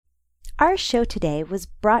Our show today was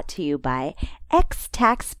brought to you by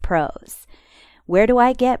X-Tax Pros. Where do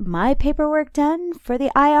I get my paperwork done for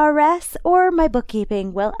the IRS or my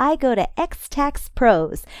bookkeeping? Well, I go to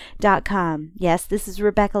xtaxpros.com. Yes, this is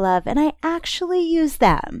Rebecca Love, and I actually use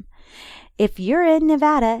them. If you're in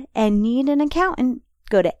Nevada and need an accountant,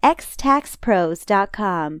 go to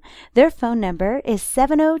xtaxpros.com. Their phone number is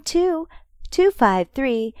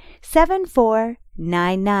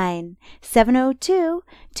 702-253-7499.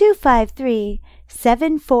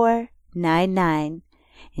 702-253-7499.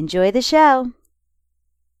 Enjoy the show.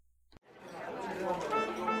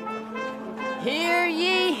 Hear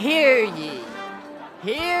ye, hear ye.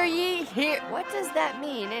 Hear ye, hear. What does that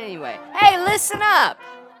mean anyway? Hey, listen up!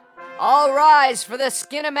 All rise for the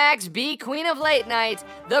Skinamax B Queen of Late Night,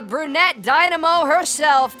 the brunette dynamo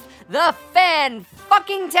herself, the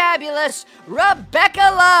fan-fucking-tabulous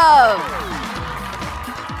Rebecca Love!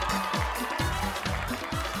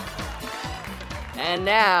 And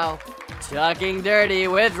now, Talking Dirty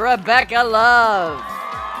with Rebecca Love.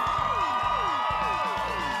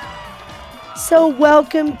 So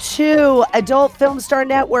welcome to Adult Film Star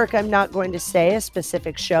Network. I'm not going to say a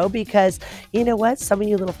specific show because, you know what? Some of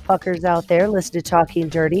you little fuckers out there listen to Talking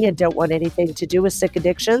Dirty and don't want anything to do with sick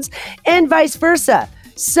addictions and vice versa.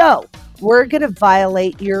 So we're going to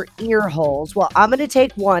violate your ear holes. Well, I'm going to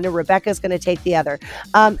take one and Rebecca's going to take the other.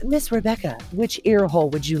 Miss Rebecca, which ear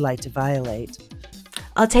hole would you like to violate?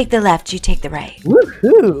 I'll take the left, you take the right.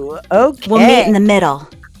 Woohoo! Okay. We'll meet in the middle.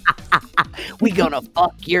 We gonna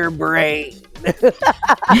fuck your brain.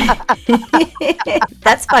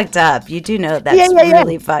 That's fucked up. You do know that's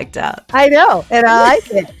really fucked up. I know, and I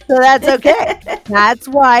like it. So that's okay. That's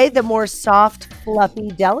why the more soft, fluffy,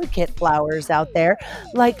 delicate flowers out there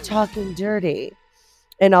like Talking Dirty,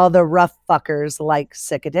 and all the rough fuckers like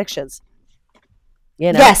Sick Addictions.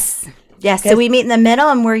 You know? Yes. So we meet in the middle,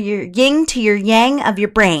 and we're your yin to your yang of your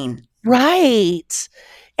brain. Right.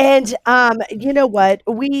 And you know what?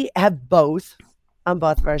 We have both, on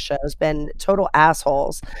both of our shows, been total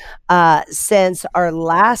assholes since our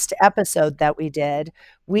last episode that we did.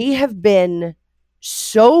 We have been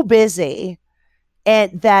so busy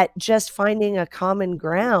and that just finding a common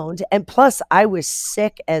ground. And plus, I was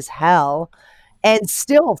sick as hell and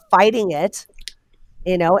still fighting it,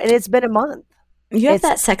 you know, and it's been a month. You have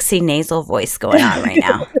that sexy nasal voice going on right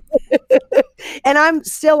now. And I'm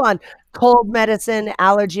still on cold medicine,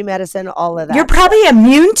 allergy medicine, all of that. You're probably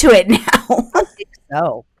immune to it now.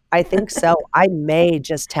 I think so. I may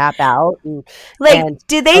just tap out.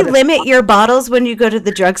 Do they limit your bottles when you go to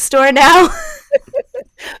the drugstore now?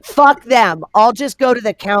 Fuck them. I'll just go to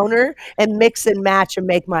the counter and mix and match and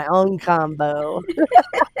make my own combo.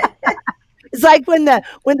 It's like when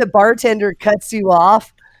the bartender cuts you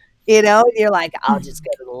off, you know, and you're like, I'll just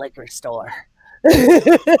go to the liquor store.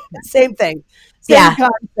 Same thing. Same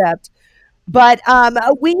concept. But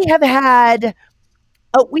we had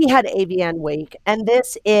AVN week, and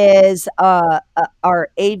this is our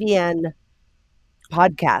AVN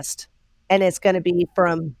podcast, and it's going to be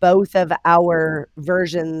from both of our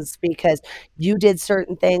versions because you did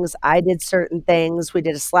certain things, I did certain things. We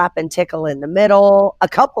did a slap and tickle in the middle, a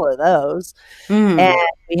couple of those, and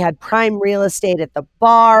we had prime real estate at the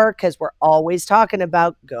bar because we're always talking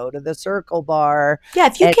about go to the Circle Bar. Yeah,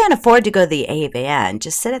 if you can't afford to go to the AVN,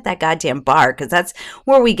 just sit at that goddamn bar because that's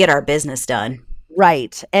where we get our business done.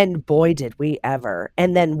 Right. And boy, did we ever.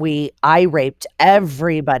 And then I raped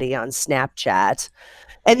everybody on Snapchat.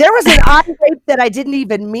 And there was an eye rape that I didn't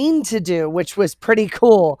even mean to do, which was pretty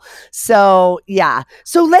cool. So, yeah.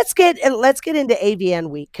 So let's get into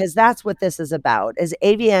AVN week because that's what this is about, is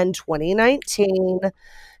AVN 2019.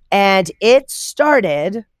 And it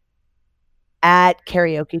started at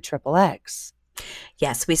Karaoke XXX.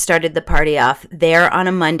 Yes, we started the party off there on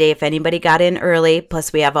a Monday if anybody got in early.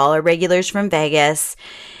 Plus, we have all our regulars from Vegas.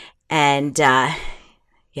 And,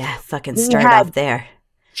 fucking start off there.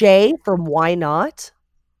 Jay from Why Not?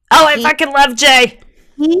 Oh, I fucking love Jay.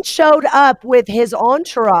 He showed up with his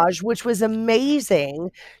entourage, which was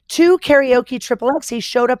amazing, to Karaoke XXX. He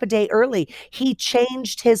showed up a day early. He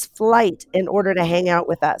changed his flight in order to hang out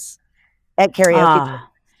with us at Karaoke.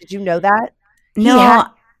 Did you know that? No.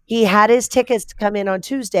 He had his tickets to come in on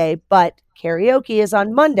Tuesday, but karaoke is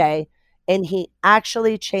on Monday, and he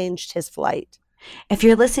actually changed his flight. If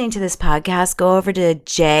you're listening to this podcast, go over to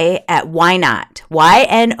Jay at Why Not,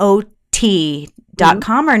 YNOT.com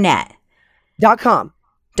or net? .com.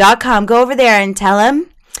 Go over there and tell him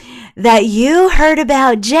that you heard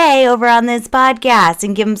about Jay over on this podcast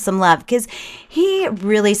and give him some love because he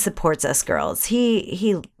really supports us girls.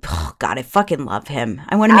 God, I fucking love him.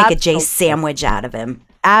 I want to make a Jay sandwich out of him.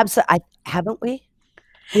 Absolutely. Haven't we?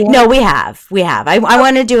 No, we have. I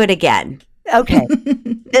want to do it again. Okay.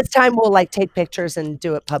 This time we'll like take pictures and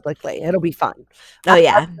do it publicly. It'll be fun. Oh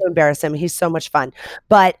yeah. To embarrass him. He's so much fun.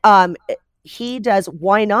 But he does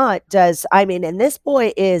why not and this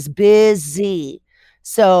boy is busy.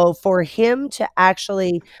 So for him to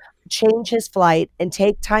actually change his flight and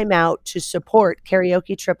take time out to support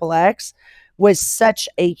Karaoke Triple X was such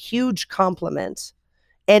a huge compliment.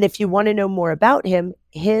 And if you want to know more about him,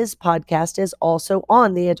 his podcast is also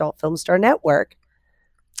on the Adult Film Star Network.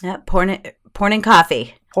 Yeah, porn and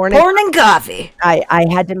coffee. Porn and coffee. I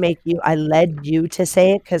had to I led you to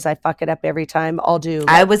say it because I fuck it up every time.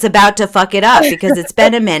 I was about to fuck it up because it's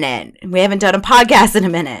been a minute. We haven't done a podcast in a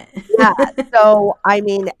minute. Yeah. So,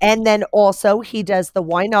 and then also he does the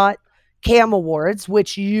Why Not Cam Awards,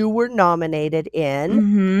 which you were nominated in.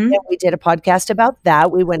 Mm-hmm. And we did a podcast about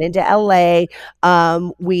that. We went into LA.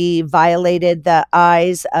 We violated the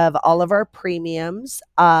eyes of all of our premiums.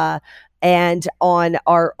 And on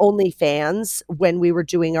our OnlyFans, when we were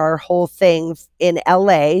doing our whole thing in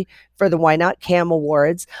LA for the Why Not Cam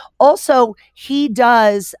Awards. Also, he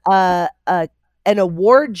does an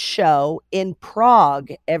award show in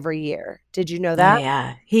Prague every year. Did you know that? Oh,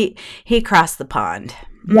 yeah. He crossed the pond.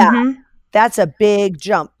 Yeah. Mm-hmm. That's a big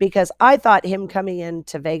jump because I thought him coming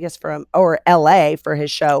into Vegas or LA for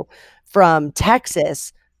his show from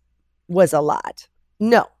Texas was a lot.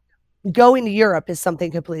 No. Going to Europe is something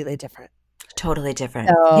completely different. Totally different.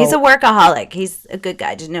 He's a workaholic. He's a good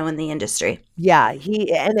guy to know in the industry. Yeah,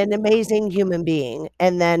 and an amazing human being.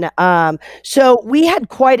 And then, so we had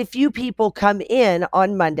quite a few people come in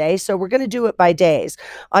on Monday. So we're going to do it by days.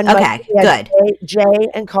 On okay, Monday, good. Jay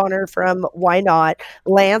and Connor from Why Not,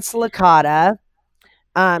 Lance Licata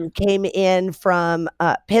came in from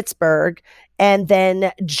Pittsburgh, and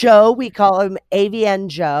then Joe, we call him AVN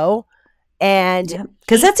Joe. And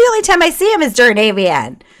because that's the only time I see him is during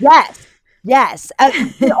AVN. Yes.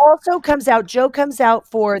 It also comes out. Joe comes out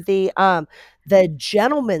for the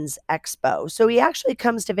Gentleman's Expo. So he actually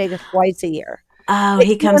comes to Vegas twice a year. Oh,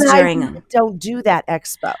 he comes during. Don't do that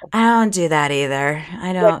expo. I don't do that either.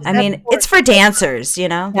 I don't. I mean, it's for dancers, you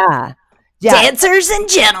know. Yeah. Dancers and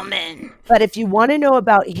gentlemen. But if you want to know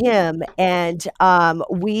about him, and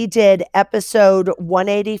we did episode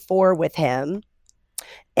 184 with him.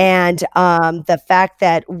 And the fact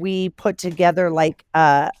that we put together like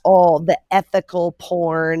all the ethical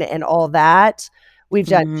porn and all that, we've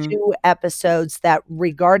done 2 episodes that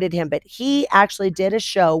regarded him, but he actually did a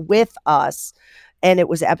show with us, and it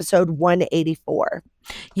was episode 184.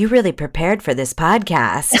 You really prepared for this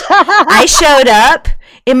podcast. I showed up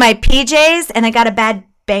in my PJs and I got a bad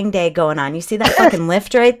bang day going on. You see that fucking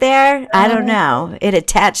lift right there? I don't know. It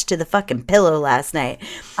attached to the fucking pillow last night.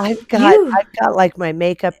 I've got like my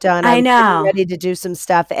makeup done. I know. Ready to do some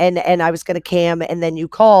stuff, and I was going to cam, and then you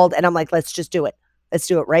called, and I'm like, let's just do it. Let's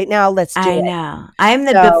do it right now. Let's do it. I know. I'm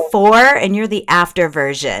the before, and you're the after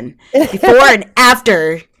version. Before and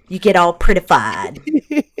after, you get all prettified.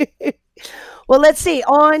 Well, let's see.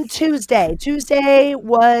 On Tuesday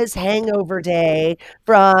was hangover day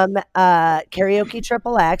from Karaoke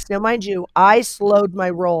Triple X. Now, mind you, I slowed my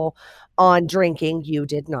roll on drinking. You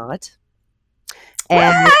did not.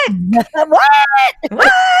 And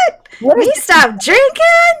What? We stopped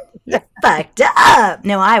drinking? You fucked up.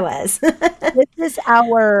 No, I was. This is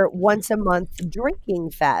our once a month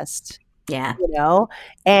drinking fest. Yeah. You know?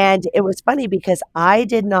 And it was funny because I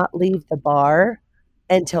did not leave the bar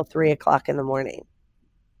until 3:00 in the morning.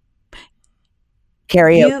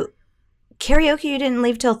 Karaoke, you didn't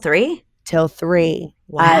leave till 3? Till 3.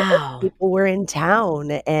 Wow. People were in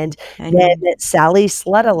town, and then Sally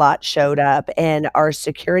Slut-A-Lot showed up, and our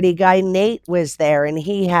security guy Nate was there, and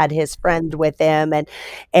he had his friend with him,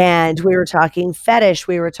 and we were talking fetish,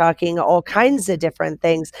 we were talking all kinds of different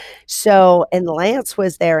things. So, and Lance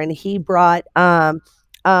was there, and he brought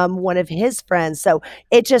one of his friends. So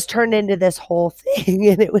it just turned into this whole thing,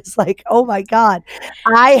 and it was like, oh my God,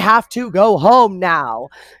 I have to go home now.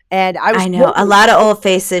 And I know a lot of old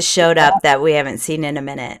faces showed up that we haven't seen in a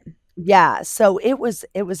minute. Yeah. So it was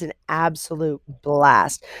an absolute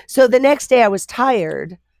blast. So the next day I was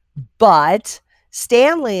tired, but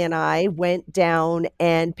Stanley and I went down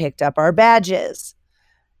and picked up our badges.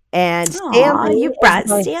 And you brought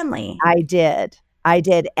Stanley. I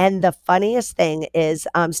did. And the funniest thing is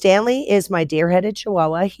Stanley is my deer-headed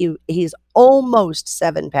Chihuahua. He's almost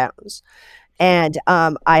 7 pounds. And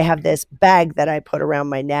I have this bag that I put around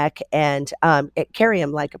my neck, and it carry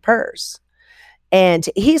him like a purse. And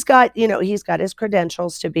he's got his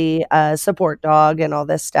credentials to be a support dog and all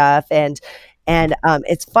this stuff. And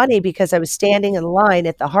it's funny because I was standing in line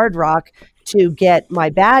at the Hard Rock to get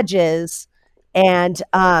my badges, And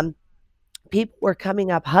people were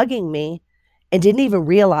coming up hugging me and didn't even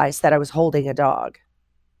realize that I was holding a dog.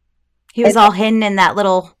 He was And, all hidden in that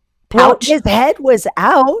little well, pouch. his head was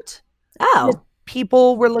out. Oh,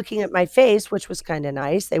 People were looking at my face, which was kind of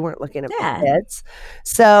nice. They weren't looking at yeah. my tits.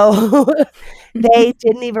 So they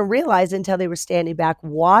didn't even realize until they were standing back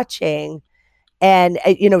watching and,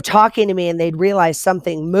 talking to me, and they'd realize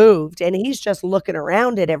something moved, and he's just looking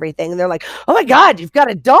around at everything. And they're like, "Oh my God, you've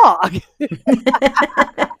got a dog."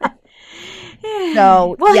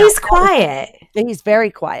 So Well, yeah, he's quiet. he's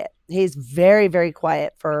very quiet. He's very, very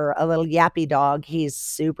quiet for a little yappy dog. He's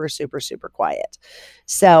super, super, super quiet.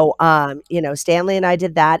 So, Stanley and I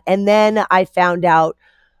did that. And then I found out,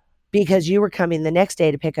 because you were coming the next day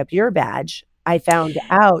to pick up your badge, I found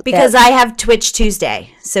out Because I have Twitch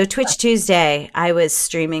Tuesday. So Twitch Tuesday, I was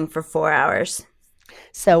streaming for 4 hours.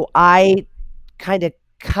 So I kind of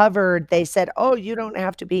covered, they said, "Oh, you don't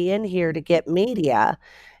have to be in here to get media."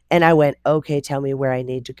 And I went, "Okay, tell me where I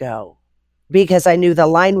need to go." Because I knew the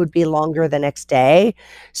line would be longer the next day.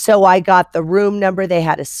 So I got the room number. They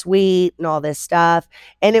had a suite and all this stuff.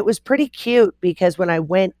 And it was pretty cute because when I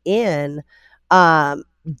went in,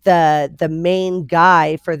 the main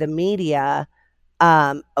guy for the media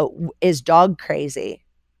is dog crazy.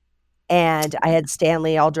 And I had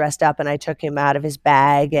Stanley all dressed up, and I took him out of his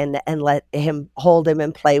bag and let him hold him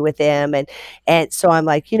and play with him. And so I'm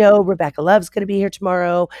like, Rebecca Love's going to be here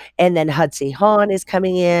tomorrow. And then Hudsey Hahn is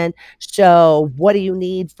coming in. So what do you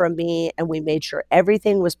need from me? And we made sure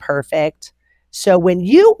everything was perfect. So when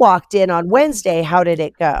you walked in on Wednesday, how did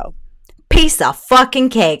it go? Piece of fucking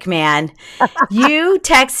cake, man. You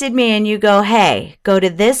texted me and you go, "Hey, go to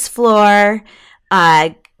this floor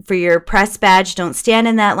for your press badge. Don't stand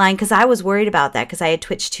in that line." Because I was worried about that because I had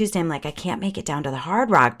Twitch Tuesday. I'm like, I can't make it down to the Hard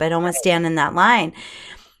Rock, but I don't want to stand in that line.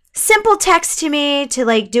 Simple text to me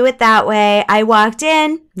to do it that way. I walked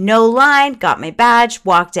in, no line, got my badge,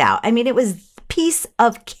 walked out. I mean, it was piece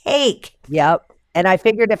of cake. Yep. And I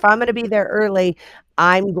figured if I'm going to be there early,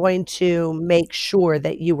 I'm going to make sure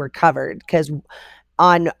that you were covered, because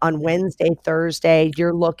on Wednesday, Thursday,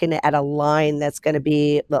 you're looking at a line that's going to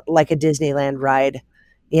be like a Disneyland ride.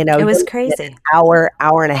 It was you're crazy. an hour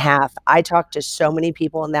and a half. I talked to so many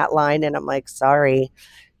people in that line, and I'm like, sorry,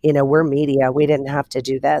 we're media. We didn't have to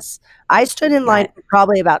do this. I stood in line for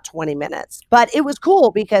probably about 20 minutes, but it was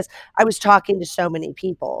cool because I was talking to so many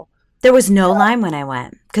people. There was no line when I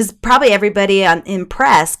went because probably everybody in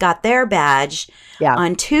press got their badge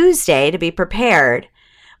on Tuesday to be prepared.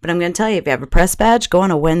 But I'm going to tell you, if you have a press badge, go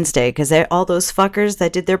on a Wednesday because all those fuckers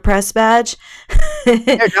that did their press badge,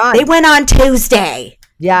 they're done. They went on Tuesday.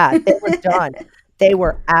 Yeah, they were done. They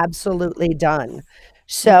were absolutely done.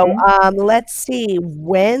 So let's see.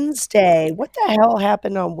 Wednesday. What the hell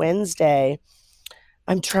happened on Wednesday?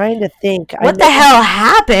 I'm trying to think. What the hell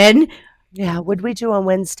happened? Yeah, what did we do on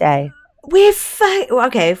Wednesday?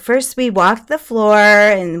 Okay, first we walked the floor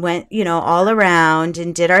and went, all around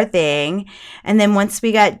and did our thing. And then once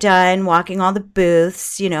we got done walking all the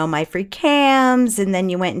booths, my free cams, and then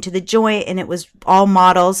you went into the joint and it was all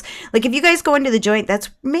models. Like if you guys go into the joint, that's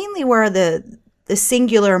mainly where the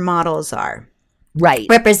singular models are. Right.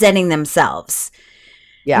 Representing themselves.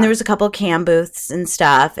 Yeah. And there was a couple of cam booths and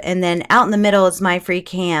stuff. And then out in the middle is my free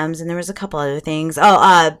cams. And there was a couple other things.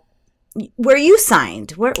 Where you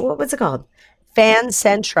signed, what was it called? Fan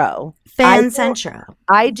Centro.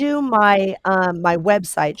 I do my my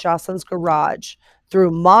website, Joclyn's Garage,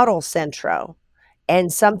 through Model Centro.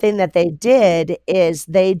 And something that they did is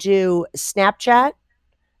they do Snapchat,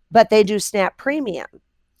 but they do Snap Premium.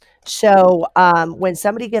 So when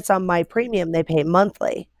somebody gets on my premium, they pay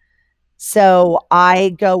monthly. So I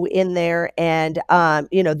go in there and,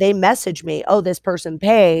 they message me, "Oh, this person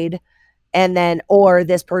paid," and then, or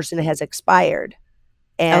 "This person has expired,"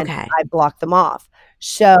 and I block them off.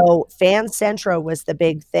 So Fan Centro was the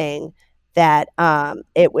big thing that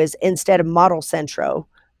it was instead of Model Centro,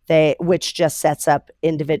 which just sets up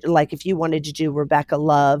individual, like if you wanted to do Rebecca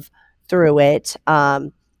Love through it, they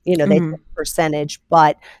take a percentage,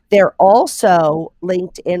 but they're also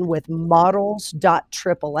linked in with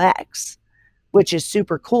models.xxx, which is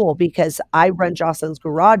super cool because I run Joclyn's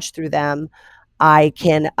Garage through them. I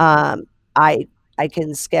can I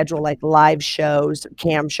can schedule like live shows,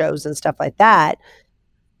 cam shows and stuff like that,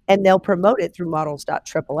 and they'll promote it through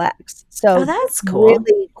models.xxx. So that's cool.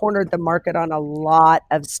 Really cornered the market on a lot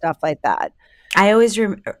of stuff like that. I always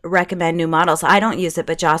recommend new models. I don't use it,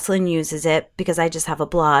 but Joclyn uses it because I just have a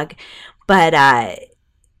blog. But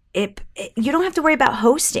you don't have to worry about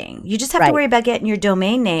hosting. You just have to worry about getting your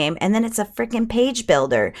domain name, and then it's a freaking page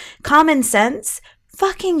builder. Common sense,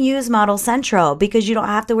 fucking use Model Central, because you don't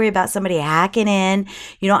have to worry about somebody hacking in.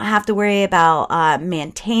 You don't have to worry about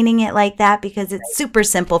maintaining it like that, because it's super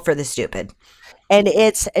simple for the stupid. And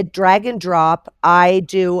it's a drag and drop. I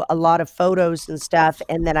do a lot of photos and stuff,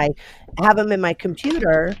 and then I have them in my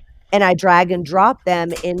computer and I drag and drop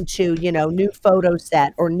them into, new photo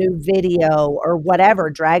set or new video or whatever,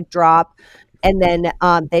 drag drop. And then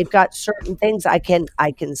they've got certain things I can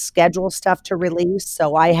schedule stuff to release.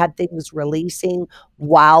 So I had things releasing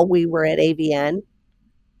while we were at AVN.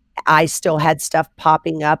 I still had stuff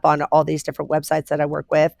popping up on all these different websites that I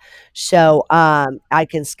work with. So I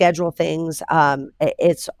can schedule things.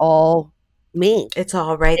 It's all me. It's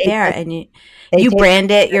all right They there, just and you they you take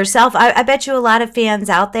brand it yourself. I bet you a lot of fans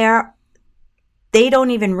out there, they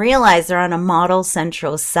don't even realize they're on a Model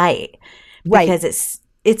Central site, right. because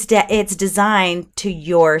it's designed to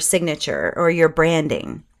your signature or your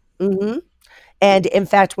branding. hmm And in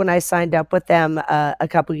fact, when I signed up with them a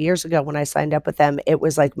couple years ago, when I signed up with them, it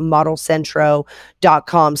was like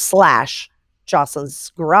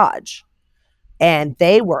modelcentro.com/Joclyn's Garage. And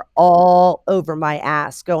they were all over my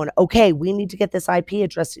ass going, okay, we need to get this IP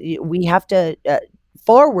address. We have to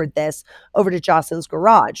forward this over to Joclyn's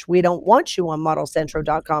Garage. We don't want you on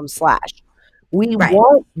modelcentro.com/. We Right.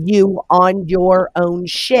 want you on your own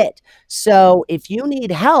shit. So if you need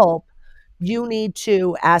help, you need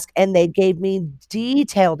to ask. And they gave me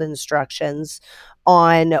detailed instructions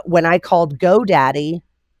on when I called GoDaddy,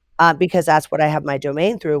 because that's what I have my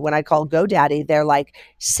domain through. When I call GoDaddy, they're like,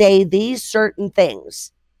 say these certain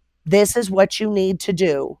things. This is what you need to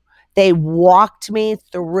do. They walked me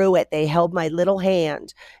through it. They held my little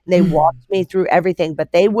hand and they walked me through everything,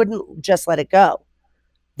 but they wouldn't just let it go.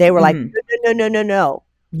 They were like, Mhm. "No, no, no, no, no, no.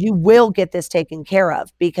 You will get this taken care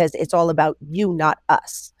of because it's all about you, not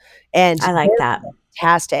us." And I like that. they're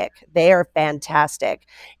fantastic. They are fantastic.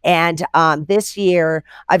 And this year,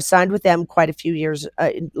 I've signed with them quite a few years.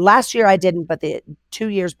 Last year I didn't, but the 2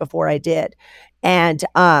 years before I did. And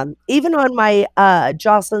even on my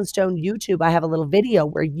Jocelyn Stone YouTube, I have a little video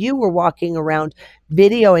where you were walking around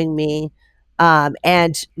videoing me,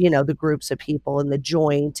 and the groups of people and the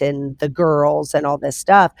joint and the girls and all this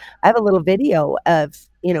stuff. I have a little video of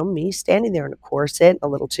me standing there in a corset, a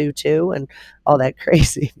little tutu, and all that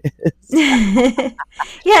craziness.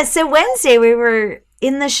 Yeah, so Wednesday we were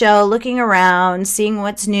in the show looking around, seeing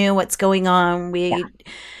what's new, what's going on. Yeah.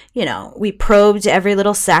 We probed every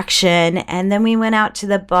little section, and then we went out to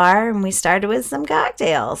the bar and we started with some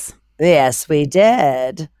cocktails. Yes, we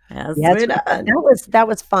did. Yes, Yes, we we did. did. That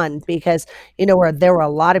was fun because where there were a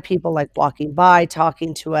lot of people like walking by,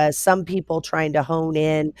 talking to us. Some people trying to hone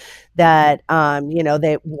in that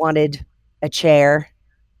they wanted a chair.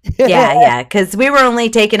 Yeah, because we were only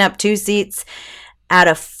taking up 2 seats out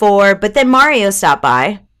of 4, but then Mario stopped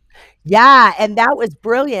by. Yeah, and that was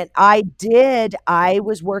brilliant. I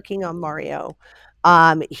was working on Mario.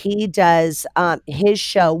 He does his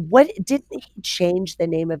show. What didn't he change the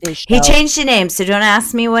name of his He show? changed the name, so don't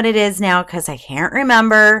ask me what it is now because I can't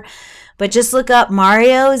remember. But just look up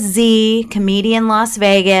Mario Z Comedian Las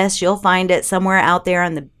Vegas. You'll find it somewhere out there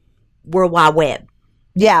on the World Wide Web.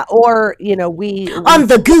 Yeah, or we On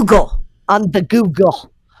the Google. on the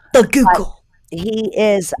Google. The Google. He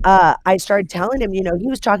is I started telling him, he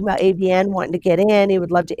was talking about AVN wanting to get in. He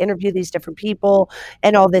would love to interview these different people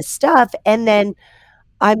and all this stuff. And then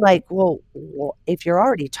I'm like, well, if you're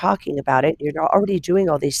already talking about it, you're already doing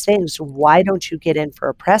all these things, why don't you get in for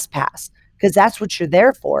a press pass? Because that's what you're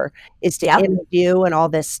there for, is to Yep. interview and all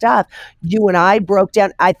this stuff. You and I broke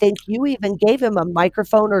down. I think you even gave him a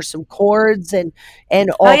microphone or some cords and Oh,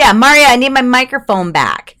 all. yeah. Mario, I need my microphone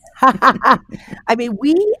back. I mean,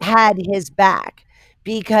 we had his back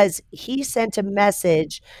because he sent a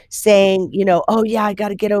message saying, oh yeah, I got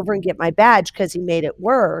to get over and get my badge because he made it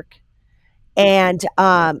work. And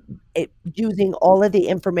using all of the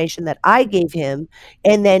information that I gave him.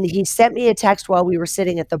 And then he sent me a text while we were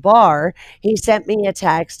sitting at the bar. He sent me a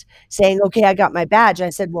text saying, okay, I got my badge.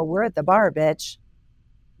 I said, well, we're at the bar, bitch.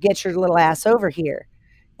 Get your little ass over here.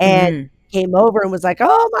 And Mm-hmm. came over and was like,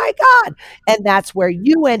 oh my God. And that's where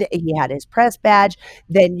you went. He had his press badge.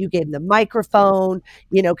 Then you gave him the microphone,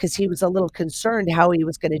 because he was a little concerned how he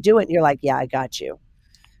was going to do it. And you're like, yeah, I got you.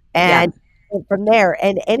 And Yep. from there,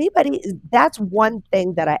 and that's one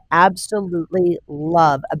thing that I absolutely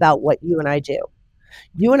love about what you and I do.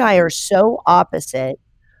 You and I are so opposite,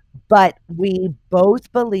 but we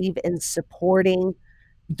both believe in supporting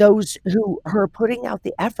those who are putting out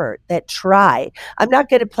the effort, that try. I'm not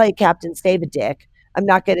going to play Captain Save a Dick. I'm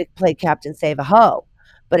not going to play Captain Save a Hoe.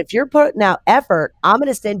 But if you're putting out effort, I'm going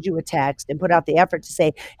to send you a text and put out the effort to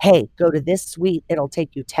say, hey, go to this suite. It'll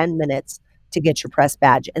take you 10 minutes. to get your press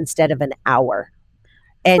badge instead of an hour.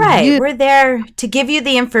 And Right. We're there to give you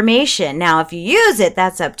the information. Now, if you use it,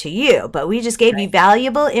 that's up to you. But we just gave you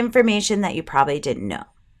valuable information that you probably didn't know.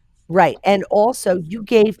 Right. And also you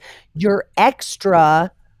gave your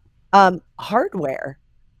extra hardware,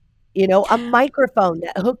 a microphone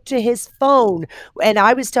that hooked to his phone. And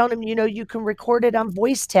I was telling him, you can record it on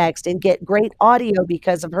voice text and get great audio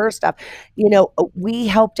because of her stuff. We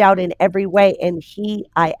helped out in every way. And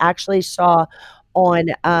I actually saw on,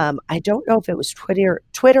 I don't know if it was Twitter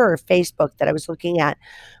or Facebook that I was looking at,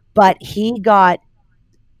 but he got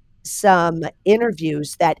some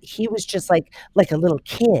interviews that he was just like a little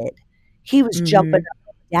kid. He was jumping up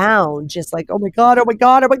and down, just like, oh my God, oh my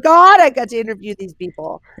God, oh my God, I got to interview these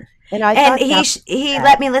people. And he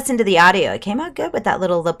let me listen to the audio. It came out good with that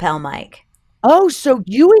little lapel mic. Oh, so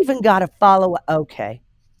you even got to follow. Okay.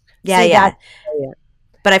 Yeah, yeah.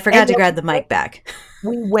 But I forgot to grab the mic back.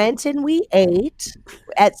 We went and we ate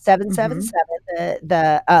at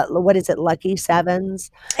 777, what is it, Lucky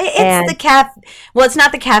Sevens? It's the cafe. Well, it's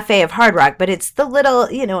not the cafe of Hard Rock, but it's the little,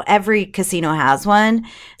 every casino has one.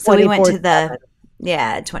 So we went to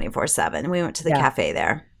 24/7. We went to the cafe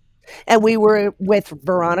there. And we were with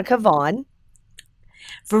Veronica Vaughn.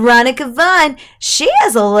 Veronica Vaughn, she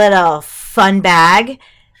has a little fun bag.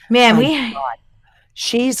 Man,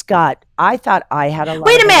 I thought I had a lot.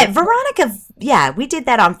 Wait a minute, Veronica. Yeah, we did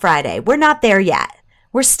that on Friday. We're not there yet.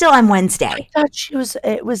 We're still on Wednesday. I thought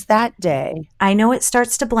it was that day. I know it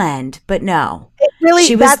starts to blend, but no. That's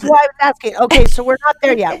why I was asking. Okay, so we're not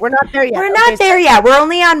there yet. We're not there yet. We're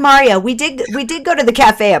only on Mario. We did go to the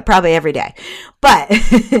cafe probably every day. But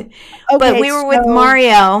but we were with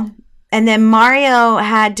Mario. And then Mario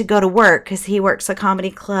had to go to work because he works a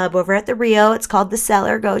comedy club over at the Rio. It's called The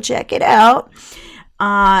Cellar. Go check it out.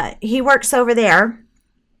 He works over there.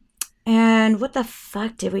 And what the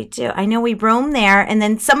fuck did we do? I know we roamed there, and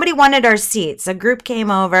then somebody wanted our seats. A group came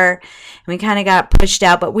over, and we kind of got pushed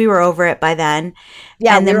out, but we were over it by then.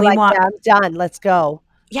 Yeah, and then we walked. Yeah, I'm done. Let's go.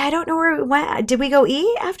 Yeah, I don't know where we went. Did we go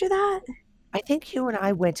eat after that? I think you and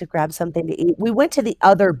I went to grab something to eat. We went to the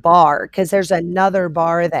other bar because there's another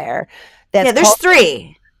bar there. There's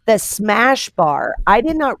 3. The Smash Bar. I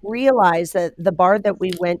did not realize that the bar that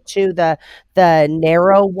we went to, the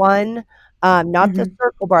narrow one, not the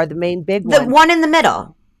circle bar, the main big one. The one in the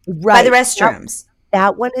middle, right, by the restrooms.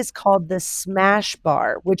 That one is called the Smash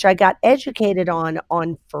Bar, which I got educated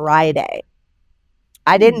on Friday.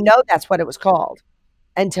 I didn't know that's what it was called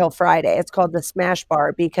until Friday. It's called the Smash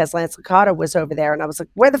Bar because Lance Licata was over there, and I was like,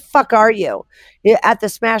 "Where the fuck are you?" At the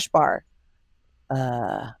Smash Bar.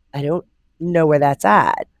 I don't know where that's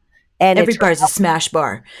at. And every bar's a smash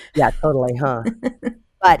bar. Yeah, totally, huh?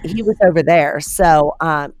 But he was over there. So,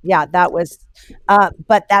 that was,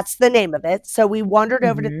 but that's the name of it. So we wandered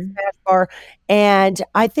over to the Smash Bar, and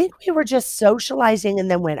I think we were just socializing and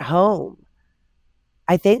then went home.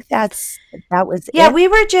 I think that was it. Yeah, we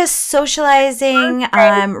were just socializing,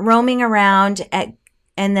 roaming around, and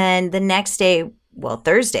then the next day,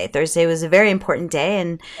 Thursday. Thursday was a very important day,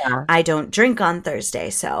 and I don't drink on Thursday,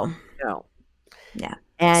 so. No. Yeah.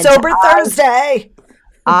 And Sober Thursday.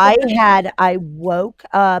 I woke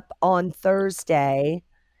up on Thursday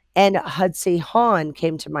and Hudsie Hahn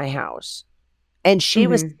came to my house and she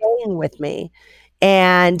was staying with me.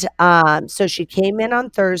 And so she came in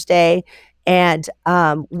on Thursday and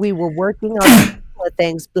we were working on a couple of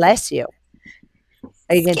things. Bless you.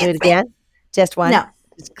 Are you going to do it again? Just one? No.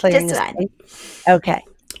 Just clearing just one. Okay.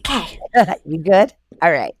 Okay. You good?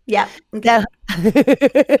 All right. Yeah. Okay.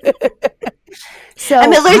 So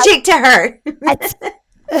I'm allergic to her.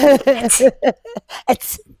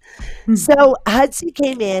 So Hudsie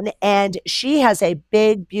came in and she has a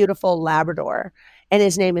big, beautiful Labrador and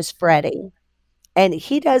his name is Freddie. And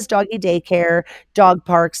he does doggy daycare, dog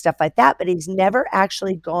park, stuff like that, but he's never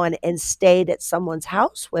actually gone and stayed at someone's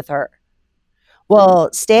house with her.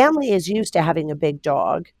 Well, Stanley is used to having a big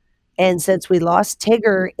dog. And since we lost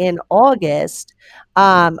Tigger in August,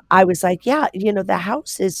 I was like, yeah, the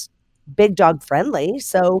house is big dog friendly.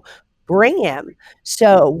 So bring him.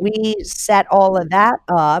 So we set all of that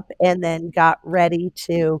up and then got ready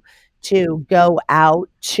to go out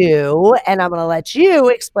to, and I'm going to let you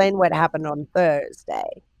explain what happened on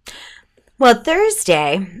Thursday. Well,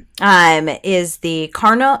 Thursday is the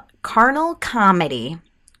Carnal Comedy.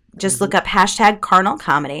 Just look up #Carnal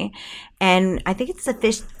Comedy. And I think it's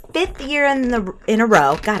the fifth year in a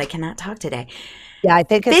row. God, I cannot talk today. Yeah, I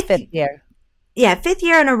think it's fifth year. Yeah, 5th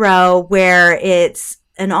year in a row where it's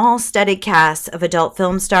an all-studded cast of adult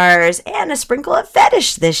film stars and a sprinkle of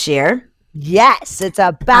fetish this year. Yes, it's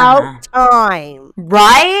about time.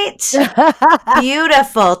 Right?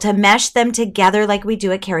 Beautiful to mesh them together like we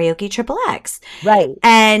do at Karaoke Triple X. Right.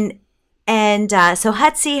 And so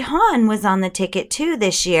Hutzi Han was on the ticket too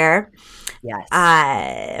this year. Yes.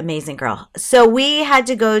 Amazing girl. So we had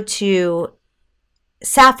to go to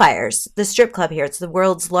Sapphires, the strip club here. It's the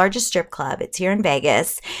world's largest strip club. It's here in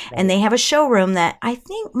Vegas. Right. And they have a showroom that I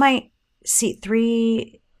think might seat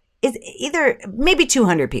maybe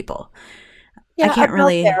 200 people. Yeah, I can't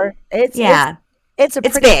really. There. It's a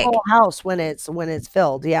pretty big. full house when it's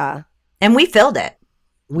filled. Yeah. And we filled it.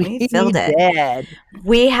 We filled it. Did.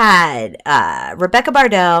 We had Rebecca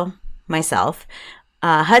Bardot, myself,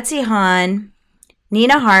 Hutzi Han,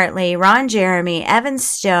 Nina Hartley, Ron Jeremy, Evan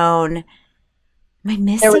Stone. Am I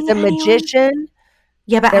missing There was a anyone? magician.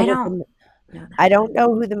 Yeah, but I don't know that. I don't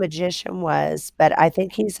know who the magician was, but I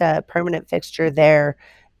think he's a permanent fixture there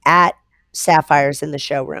at Sapphires in the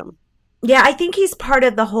showroom. Yeah, I think he's part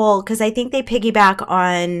of the whole, because I think they piggyback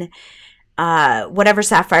on whatever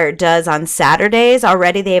Sapphire does on Saturdays.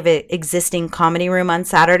 Already they have an existing comedy room on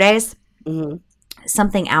Saturdays,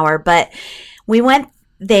 something hour. But we went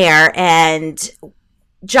there, and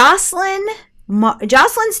Joclyn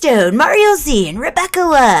Stone, Mario Z, and Rebecca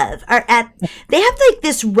Love they have like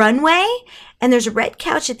this runway, and there's a red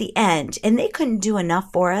couch at the end, and they couldn't do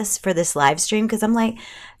enough for us for this live stream, because I'm like,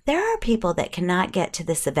 there are people that cannot get to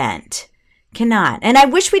this event. Cannot. And I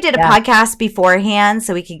wish we did a podcast beforehand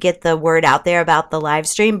so we could get the word out there about the live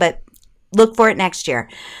stream, but look for it next year.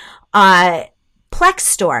 Plex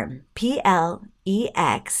Storm,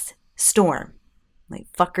 Plex Storm, like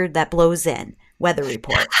fucker that blows in, weather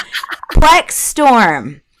report. Plex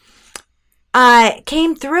Storm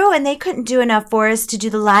came through, and they couldn't do enough for us to do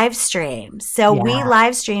the live stream. So we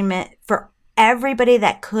live stream it for everybody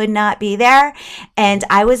that could not be there. And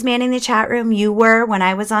I was manning the chat room. You were when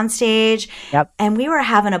I was on stage. Yep. And we were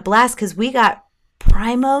having a blast because we got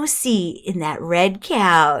primo seat in that red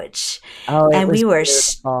couch. Oh, and we were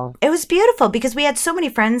beautiful. It was beautiful because we had so many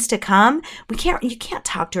friends to come. You can't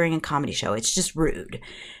talk during a comedy show. It's just rude.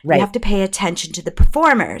 Right. You have to pay attention to the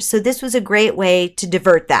performers. So this was a great way to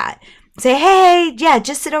divert that. Say, hey, yeah,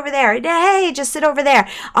 just sit over there. Hey, just sit over there.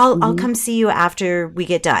 I'll come see you after we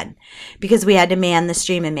get done, because we had to man the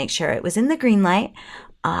stream and make sure it was in the green light.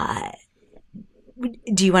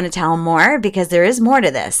 Do you want to tell more? Because there is more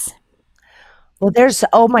to this. Well,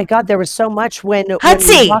 oh my God, there was so much when we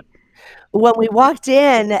walked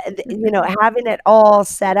in, having it all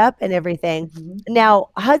set up and everything. Mm-hmm. Now,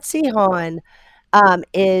 Hutzi Han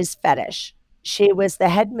is fetish. She was the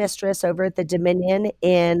head mistress over at the Dominion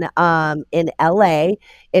in LA.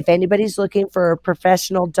 If anybody's looking for a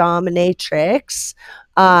professional dominatrix,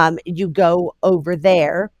 you go over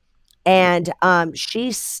there. And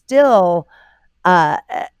she still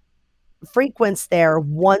frequents there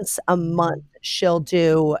once a month. She'll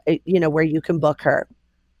do, where you can book her.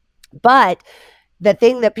 But the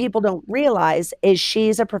thing that people don't realize is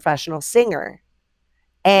she's a professional singer.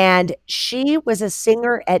 And she was a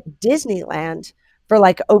singer at Disneyland for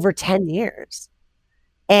like over 10 years.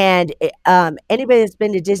 And anybody that's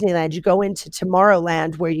been to Disneyland, you go into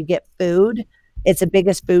Tomorrowland where you get food. It's the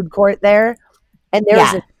biggest food court there. And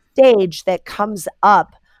there's a stage that comes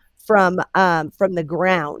up from the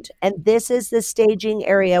ground. And this is the staging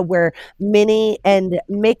area where Minnie and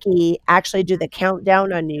Mickey actually do the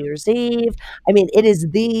countdown on New Year's Eve. I mean, it is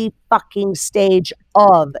the fucking stage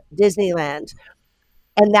of Disneyland.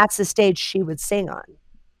 And that's the stage she would sing on.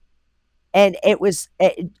 And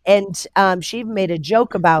she made a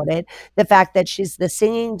joke about it, the fact that she's the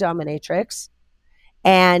singing dominatrix,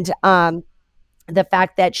 and the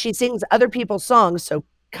fact that she sings other people's songs, so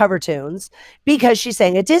cover tunes, because she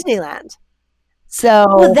sang at Disneyland.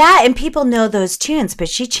 So that, and people know those tunes, but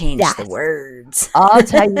she changed the words. I'll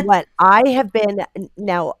tell you what, I have been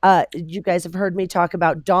now. You guys have heard me talk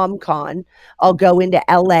about DomCon. I'll go into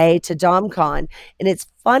LA to DomCon, and it's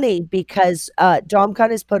funny because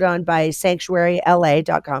DomCon is put on by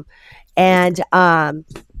SanctuaryLA.com, and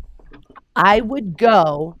I would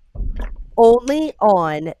go only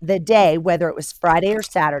on the day, whether it was Friday or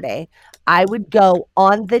Saturday. I would go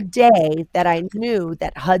on the day that I knew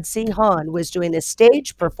that Hutzi Han was doing a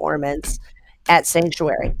stage performance at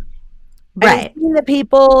Sanctuary. Right. And the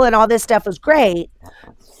people and all this stuff was great.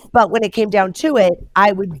 But when it came down to it,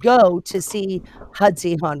 I would go to see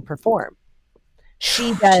Hutzi Han perform.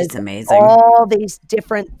 She does all these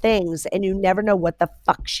different things, and you never know what the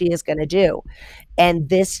fuck she is going to do. And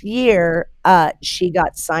this year, she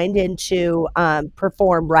got signed in to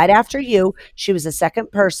perform right after you. She was the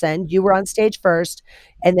second person. You were on stage first,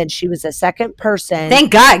 and then she was the second person.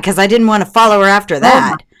 Thank God, because I didn't want to follow her after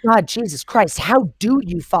that. God, Jesus Christ, how do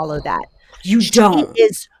you follow that? You She don't.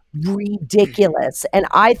 is ridiculous. And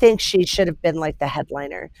I think she should have been like the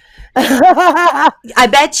headliner. I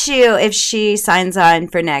bet you if she signs on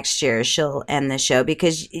for next year, she'll end the show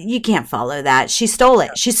because you can't follow that. She stole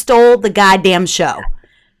it. She stole the goddamn show.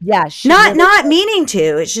 Yeah, she Not really not meaning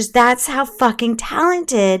to. It's just that's how fucking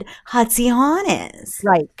talented Hutsy Han is.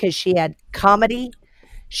 right, because she had comedy,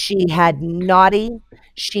 she had naughty,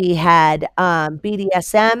 she had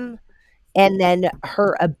BDSM, and then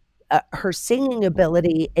her singing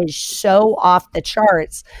ability is so off the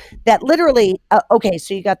charts that literally okay,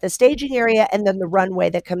 so you got the staging area and then the runway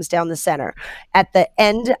that comes down the center. At the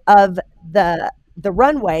end of the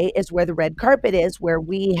runway is where the red carpet is, where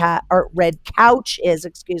we had or red couch is,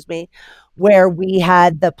 excuse me, where we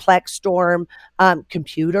had the Plex Storm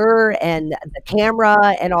computer and the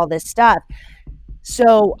camera and all this stuff.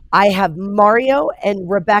 So I have Mario and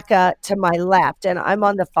Rebecca to my left, and I'm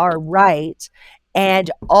on the far right.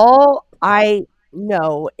 And all I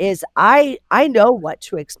know is I know what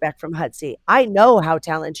to expect from Hutsy. I know how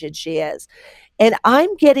talented she is. And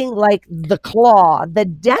I'm getting like the claw, the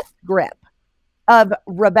death grip of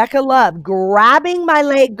Rebecca Love grabbing my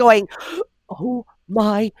leg, going, "Oh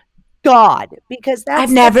my God," because I've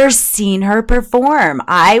that's never seen her perform.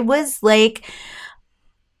 I was at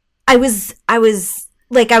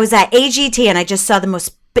AGT and I just saw the most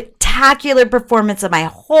spectacular performance of my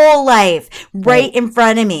whole life right in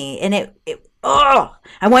front of me. And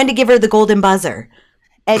I wanted to give her the golden buzzer.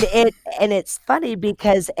 And it's funny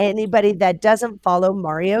because anybody that doesn't follow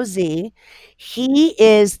Mario Z, he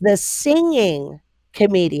is the singing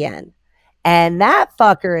comedian. And that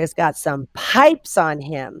fucker has got some pipes on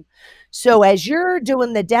him. So as you're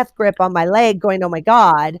doing the death grip on my leg, going, "Oh my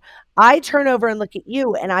God," I turn over and look at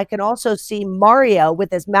you, and I can also see Mario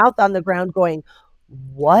with his mouth on the ground going,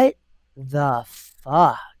 "What the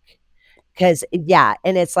fuck?" Because yeah,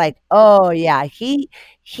 and it's like, oh yeah, he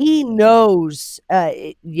knows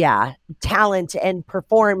yeah, talent and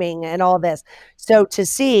performing and all this. So to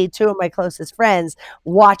see two of my closest friends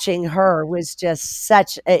watching her was just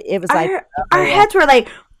such it was like, Our heads were like,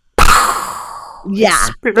 yeah,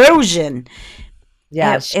 explosion.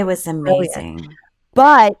 yeah, It was amazing.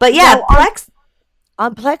 but yeah, now Plex.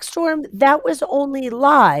 on Plex Storm, that was only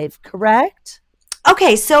live, correct?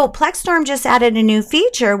 Okay, so Plexstorm just added a new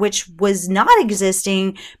feature, which was not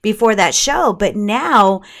existing before that show, but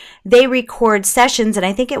now they record sessions, and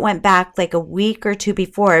I think it went back like a week or two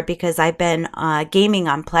before because I've been gaming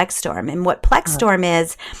on Plexstorm. And what Plexstorm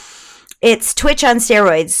is, it's Twitch on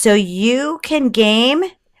steroids. So you can game.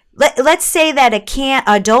 Let's say that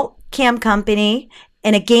adult cam company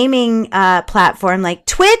and a gaming platform like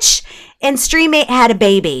Twitch and Streamate had a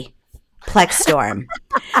baby. Plexstorm.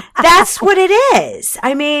 That's what it is.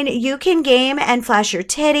 I mean, you can game and flash your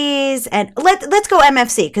titties, and let's go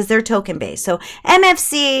MFC because they're token based. So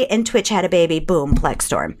MFC and Twitch had a baby. Boom,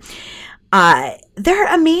 Plexstorm.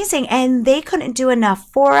 They're amazing, and they couldn't do enough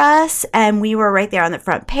for us, and we were right there on the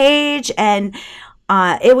front page, and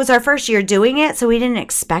it was our first year doing it, so we didn't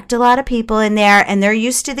expect a lot of people in there, and they're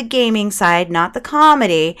used to the gaming side, not the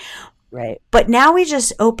comedy. Right. But now we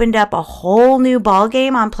just opened up a whole new ball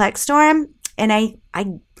game on Plexstorm, and I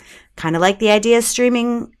kind of like the idea of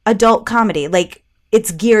streaming adult comedy. Like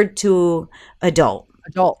it's geared to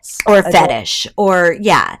adults or fetish or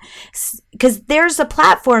yeah, because there's a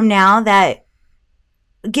platform now that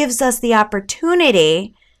gives us the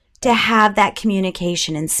opportunity to have that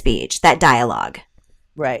communication and speech, that dialogue.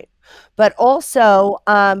 Right. But also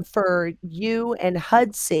for you and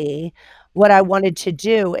Hudsy, what I wanted to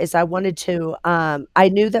do is I knew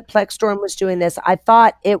that Plexstorm was doing this. I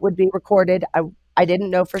thought it would be recorded. I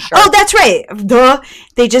didn't know for sure. Oh, that's right.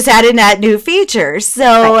 They just added that new feature.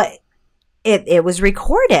 So right. It was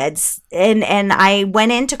recorded, and I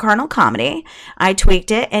went into Carnal Comedy. I tweaked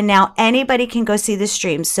it, and now anybody can go see the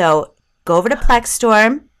stream. So go over to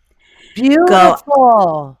Plexstorm.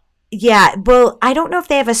 Beautiful. Yeah. Well, I don't know if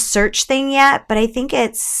they have a search thing yet, but I think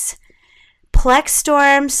it's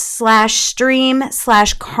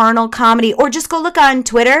Plexstorm/stream/Carnal Comedy, or just go look on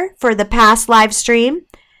Twitter for the past live stream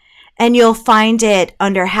and you'll find it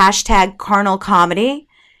under hashtag Carnal Comedy,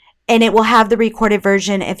 and it will have the recorded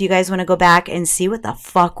version if you guys want to go back and see what the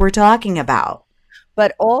fuck we're talking about.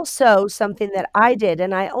 But also something that I did,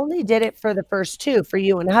 and I only did it for the first two for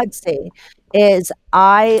you and Hudsy, is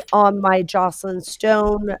on my Joclyn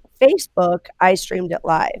Stone Facebook, I streamed it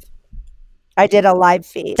live. I did a live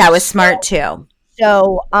feed. That was smart too.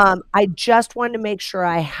 So I just wanted to make sure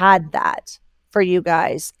I had that for you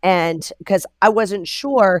guys, and because I wasn't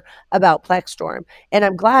sure about Plexstorm, and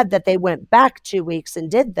I'm glad that they went back 2 weeks and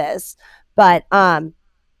did this. But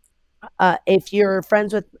if you're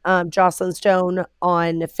friends with Joclyn Stone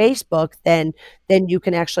on Facebook, then you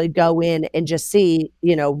can actually go in and just see,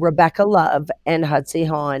 Rebecca Love and Hudsey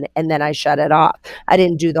Hawn, and then I shut it off. I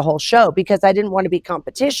didn't do the whole show because I didn't want to be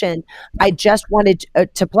competition. I just wanted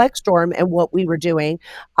to Plex Storm and what we were doing.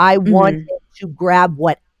 I wanted Mhm. to grab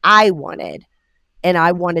what I wanted. And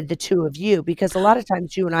I wanted the two of you because a lot of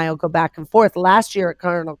times you and I will go back and forth. Last year at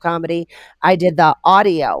Carnival Comedy, I did the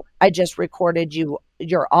audio. I just recorded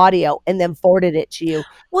your audio and then forwarded it to you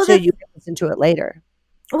Well, so the you can listen to it later.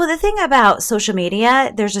 Well, the thing about social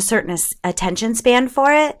media, there's a certain attention span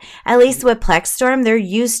for it. At least with Plexstorm, they're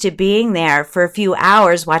used to being there for a few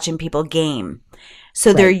hours watching people game.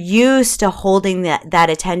 So they're Right. used to holding that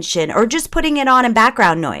attention or just putting it on in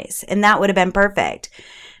background noise. And that would have been perfect.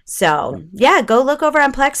 So yeah, go look over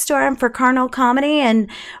on Plexstorm for Carnal Comedy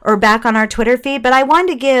or back on our Twitter feed. But I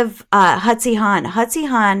wanted to give Hudsey Hawn. Hudsey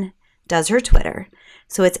Hawn does her Twitter.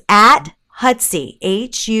 So it's at Hudsey,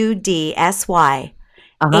 Hudsy.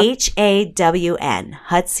 Uh-huh. HAWN,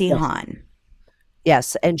 Hudsey Yes. Hawn.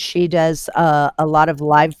 Yes. And she does a lot of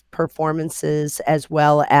live performances as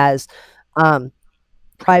well as um,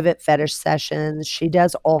 private fetish sessions. She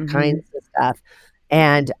does all Mm-hmm. kinds of stuff.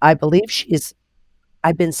 And I believe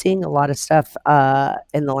I've been seeing a lot of stuff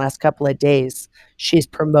in the last couple of days. She's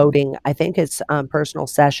promoting, I think it's personal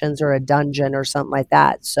sessions or a dungeon or something like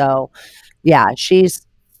that. So, yeah, she's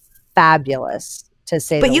fabulous to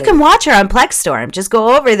say But the you can least. watch her on Plexstorm. Just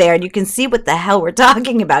go over there and you can see what the hell we're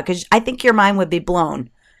talking about because I think your mind would be blown.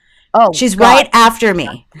 Oh, She's God. right after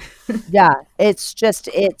me. Yeah,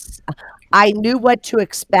 I knew what to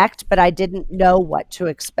expect, but I didn't know what to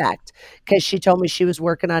expect because she told me she was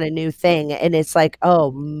working on a new thing. And it's like,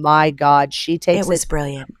 oh my God, she It takes it was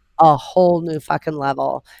brilliant. a whole new fucking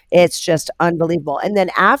level. It's just unbelievable. And then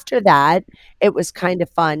after that, it was kind of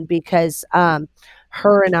fun because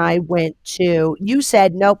her and I went to you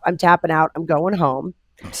said, "Nope, I'm tapping out. I'm going home."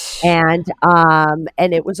 And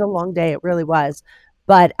it was a long day. It really was.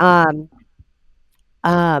 But um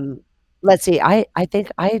let's see. I think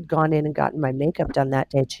I had gone in and gotten my makeup done that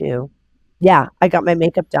day too. Yeah, I got my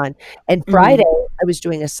makeup done. And Friday Mm-hmm. I was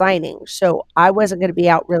doing a signing. So I wasn't going to be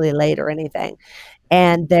out really late or anything.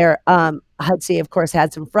 And there, Hudsey, of course,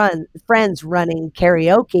 had some friends running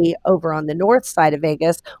karaoke over on the north side of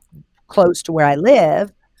Vegas, close to where I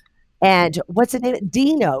live. And what's the name?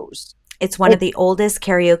 Dino's. It's one of It's the oldest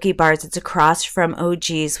karaoke bars. It's across from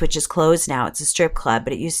OG's, which is closed now. It's a strip club,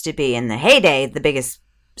 but it used to be in the heyday the biggest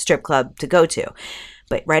strip club to go to.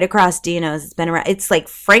 But right across Dino's, it's been around. It's like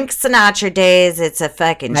Frank Sinatra days. It's a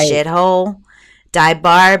fucking right. shithole dive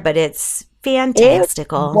bar, but it's It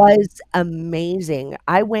fantastical. was amazing.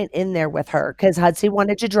 I went in there with her because Hudsey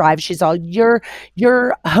wanted to drive. She's all, you're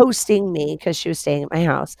hosting me because she was staying at my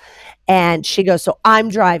house. And she goes, "So I'm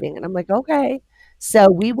driving." And I'm like, "Okay." So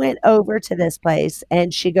we went over to this place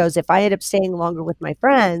and she goes, "If I end up staying longer with my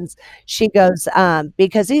friends," she goes,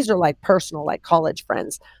 because these are like personal, like college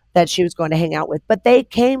friends that she was going to hang out with, but they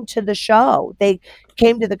came to the show. They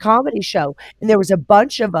came to the comedy show and there was a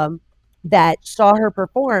bunch of them that saw her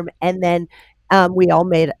perform. And then we all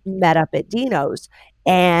met up at Dino's.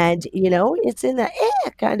 And, it's in the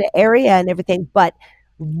kind of area and everything, but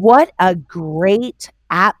what a great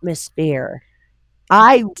atmosphere.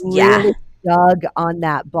 I really Yeah. dug on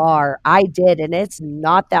that bar. I did, and it's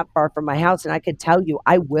not that far from my house, and I could tell you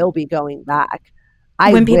I will be going back.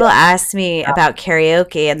 I When will. people ask me about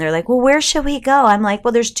karaoke and they're like, well, where should we go? I'm like,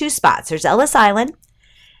 well, there's two spots. There's Ellis Island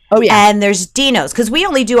Oh, yeah. and there's Dino's because we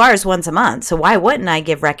only do ours once a month. So why wouldn't I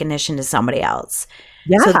give recognition to somebody else?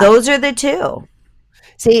 So Yeah. those are the two.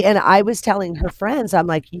 See, and I was telling her friends, I'm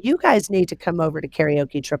like, you guys need to come over to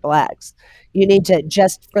Karaoke Triple X. You need to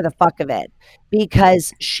just for the fuck of it,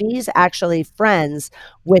 because she's actually friends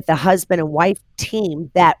with the husband and wife team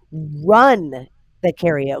that run the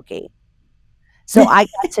karaoke. So I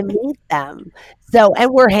got to meet them. So,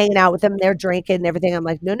 and we're hanging out with them. They're drinking and everything. I'm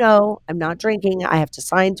like, no, no, I'm not drinking. I have to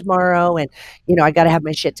sign tomorrow. And, I got to have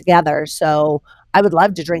my shit together. So I would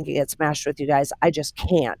love to drink and get smashed with you guys. I just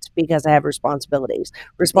can't because I have responsibilities. Yeah.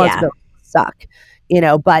 Responsibilities suck,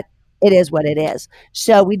 but it is what it is.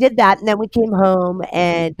 So we did that. And then we came home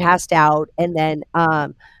and passed out. And then,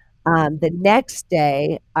 the next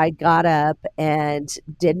day, I got up and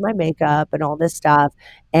did my makeup and all this stuff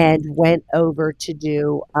and went over to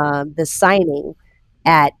do the signing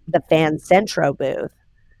at the Fan Centro booth.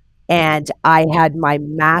 And I had my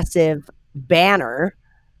massive banner.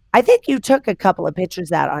 I think you took a couple of pictures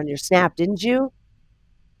of that on your Snap, didn't you?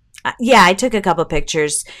 Yeah, I took a couple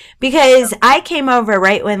pictures because I came over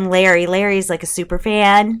right when Larry's like a super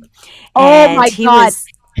fan Oh and my he God. was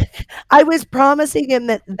I was promising him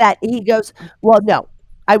that he goes, well, no,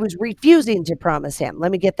 I was refusing to promise him.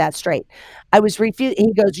 Let me get that straight. I was refusing.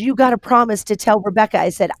 He goes, you got to promise to tell Rebecca. I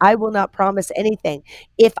said, I will not promise anything.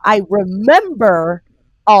 If I remember,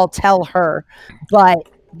 I'll tell her, but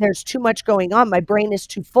there's too much going on. My brain is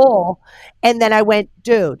too full. And then I went,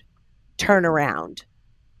 dude, turn around.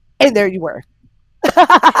 And there you were.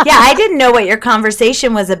 Yeah, I didn't know what your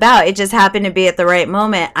conversation was about. It just happened to be at the right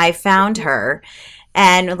moment. I found her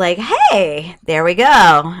and like, hey, there we go.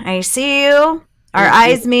 I see you. Our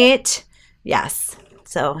eyes meet. Yes.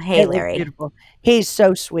 So, hey, It was Larry. beautiful. He's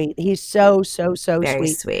so sweet. He's so Very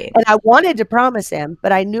sweet. sweet. And I wanted to promise him,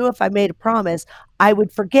 but I knew if I made a promise, I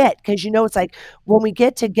would forget because it's like when we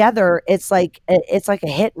get together, it's like a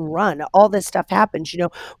hit and run. All this stuff happens.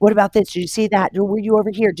 What about this? Did you see that? Were you over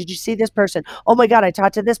here? Did you see this person? Oh my God, I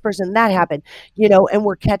talked to this person. That happened. And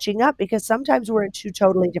we're catching up because sometimes we're in two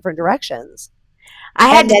totally different directions. I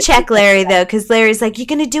had And to then check Larry, though, because Larry's like, you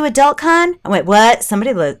going to do Adult Con? I went, what?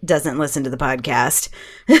 Somebody doesn't listen to the podcast.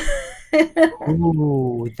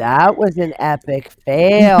 ooh, that was an epic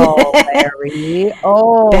fail, Larry.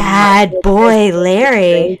 Oh, Bad boy,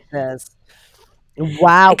 Larry. gracious.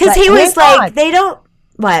 Wow. Because But he was hang like, on. they don't,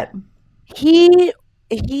 what? He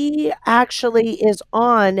actually is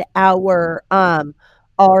on our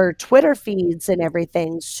Twitter feeds and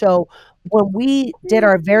everything. So when we did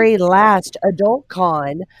our very last adult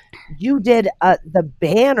con, you did the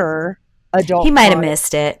banner adult He might have con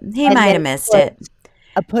missed it. He and might then have missed it.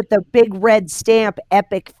 put the big red stamp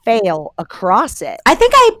epic fail across it. I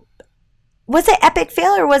think was it epic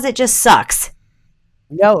fail or was it just sucks?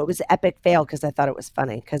 No, it was epic fail because I thought it was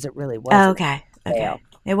funny because it really was. Okay. fail.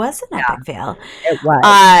 It was an epic fail. It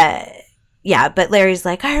was. Yeah, but Larry's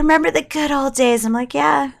like, I remember the good old days. I'm like,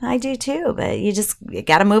 yeah, I do too. But you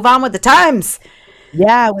got to move on with the times.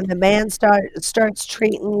 Yeah, when the man starts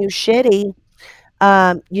treating you shitty,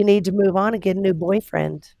 you need to move on and get a new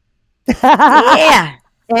boyfriend. Yeah.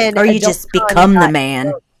 And Or you adult just con become the got-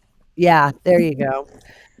 man. Yeah, there you go.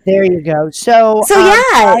 There you go. So, So, yeah.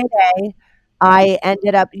 Friday, I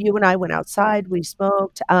ended up. You and I went outside. We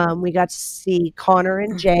smoked. We got to see Connor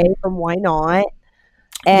and Jay from Why Not.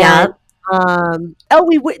 And Yep.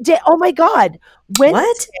 oh my God,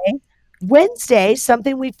 What? Wednesday,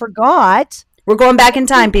 something we forgot. We're going back in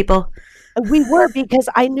time, people. We were because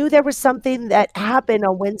I knew there was something that happened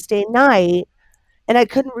on Wednesday night and I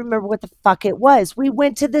couldn't remember what the fuck it was. We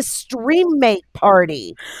went to the Stream Mate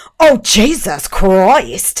party. Oh, Jesus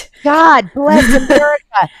Christ. God bless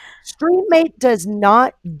America. Stream Mate does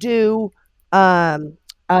not do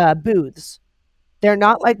booths. They're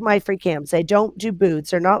not like my free cams. They don't do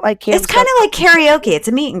booths. They're not like cams. It's kind of like karaoke. It's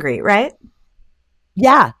a meet and greet, right?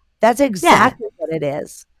 Yeah, that's exactly what it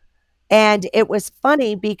is. And it was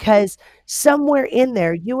funny because somewhere in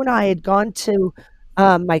there, you and I had gone to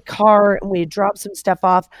my car and we had dropped some stuff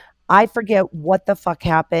off. I forget what the fuck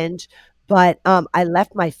happened, but I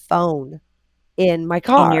left my phone in my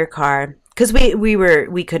car. In your car. Because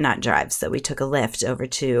we could not drive, so we took a lift over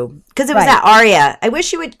to, because it was Right. at Aria. I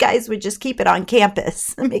wish guys would just keep it on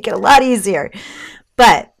campus and make it a lot easier.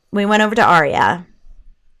 But we went over to Aria.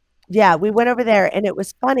 Yeah, we went over there and it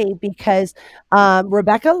was funny because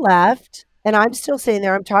Rebecca left and I'm still sitting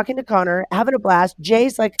there. I'm talking to Connor, having a blast.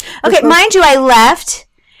 Jay's like, Okay, mind you, I left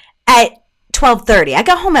at 12:30. I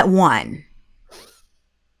got home at 1.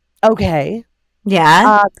 okay.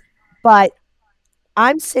 Yeah. But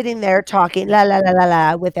I'm sitting there talking la la la la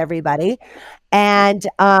la with everybody. And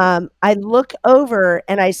I look over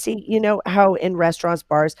and I see, how in restaurants,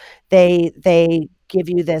 bars, they give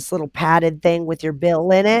you this little padded thing with your bill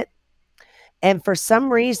in it. And for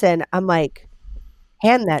some reason, I'm like,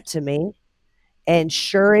 hand that to me. And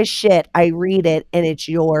sure as shit, I read it and it's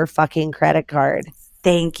your fucking credit card.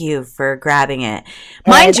 Thank you for grabbing it.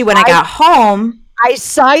 Mind And you, when I got home, I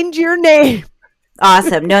signed your name.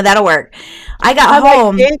 awesome. No, that'll work. I got I'm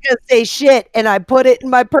home. like, ain't gonna say shit, and I put it in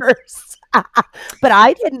my purse. But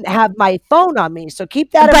I didn't have my phone on me, so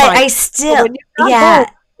keep that in But mind. I So still, when you got yeah. home,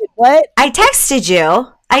 what? I texted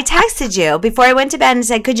you before I went to bed and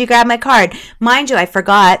said, could you grab my card? Mind you, I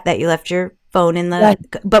forgot that you left your phone in the,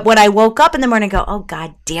 but when I woke up in the morning, I go, oh,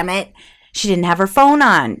 God damn it. She didn't have her phone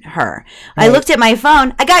on her. Right. I looked at my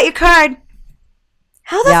phone. I got your card.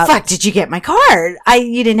 How the Yep. fuck did you get my card?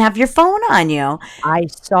 You didn't have your phone on you. I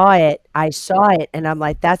saw it, and I'm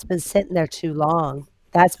like, that's been sitting there too long.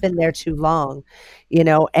 That's been there too long,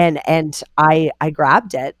 and I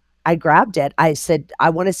grabbed it. I said, I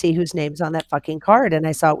want to see whose name's on that fucking card. And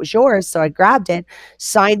I saw it was yours. So I grabbed it,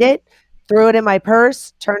 signed it, threw it in my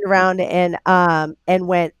purse, turned around and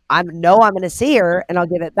went, I'm going to see her and I'll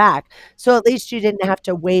give it back. So at least you didn't have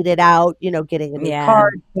to wait it out, getting a new Yeah.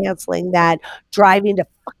 card, canceling that, driving to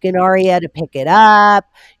fucking Aria to pick it up,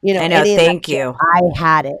 I know. any of that Thank shit. you. I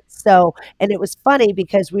had it. So, and it was funny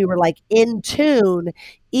because we were like in tune,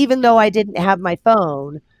 even though I didn't have my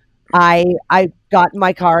phone. I got in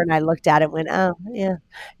my car and I looked at it and went, oh yeah.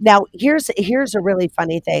 Now here's a really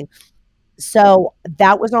funny thing. So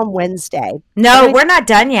that was on Wednesday. No, And we're not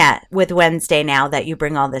done yet with Wednesday now that you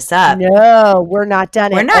bring all this up. no, we're not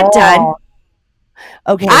done We're at not all. done.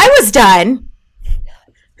 Okay. I was done.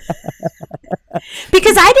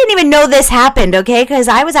 Because I didn't even know this happened, okay? Because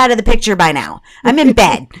I was out of the picture by now. I'm in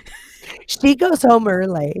bed. She goes home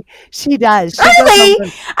early. She does. She Early?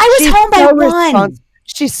 goes home. I was She's home by so 1.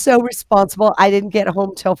 She's so responsible. I didn't get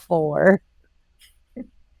home till 4.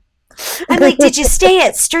 I'm like, did you stay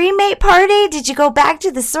at Stream Mate Party? Did you go back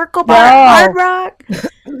to the Circle Bar No. at Hard Rock?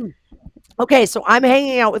 Okay, so I'm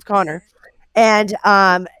hanging out with Connor, and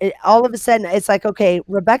all of a sudden it's like, okay,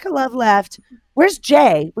 Rebecca Love left. Where's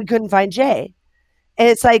Jay? We couldn't find Jay. And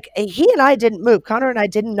it's like he and I didn't move. Connor and I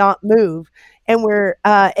did not move. And we're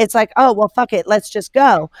it's like, oh well, fuck it, let's just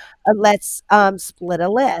go. Let's split a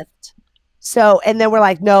lift. So and then we're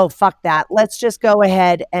like, no, fuck that. Let's just go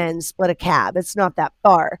ahead and split a cab. It's not that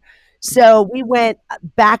far. So we went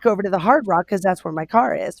back over to the Hard Rock because that's where my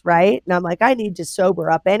car is, right? And I'm like, I need to sober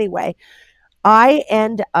up anyway. I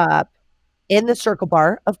end up in the Circle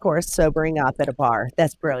Bar, of course, sobering up at a bar.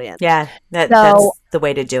 That's brilliant. Yeah, So that's the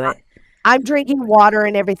way to do it. I'm drinking water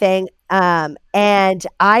and everything. And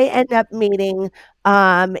I end up meeting,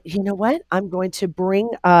 you know what? I'm going to bring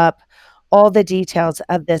up all the details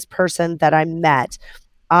of this person that I met.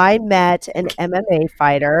 I met an MMA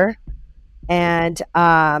fighter, and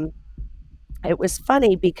it was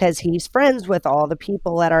funny because he's friends with all the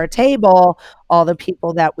people at our table, all the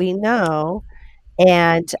people that we know.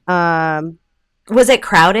 And Was it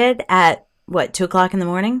crowded at, what, 2 o'clock in the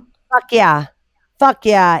morning? fuck yeah. Fuck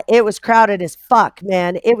yeah. It was crowded as fuck,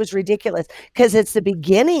 man. It was ridiculous because it's the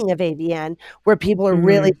beginning of AVN where people are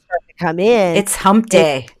really starting to come in. It's hump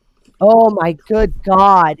day. Oh my good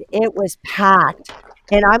God. It was packed.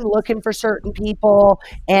 And I'm looking for certain people.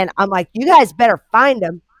 And I'm like, you guys better find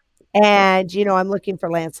them. And I'm looking for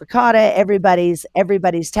Lance Licata. Everybody's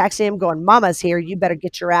texting him, going, "Mama's here. You better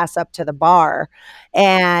get your ass up to the bar."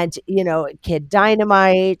 And Kid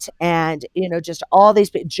Dynamite, and just all these.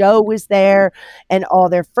 Joe was there, and all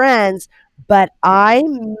their friends. But I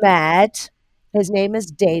met. His name is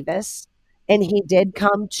Davis, and he did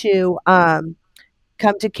come to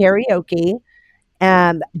karaoke.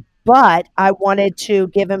 But I wanted to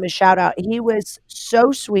give him a shout out. He was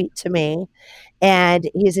so sweet to me. And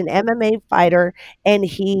he's an MMA fighter, and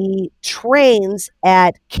he trains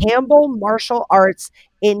at Campbell Martial Arts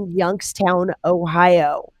in Youngstown,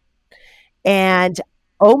 Ohio. And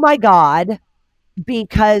oh my God,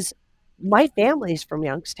 because my family's from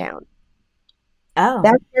Youngstown. Oh,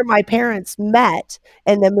 That's where my parents met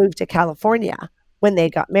and then moved to California when they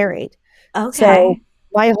got married. okay. So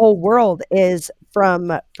my whole world is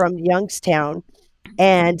from Youngstown.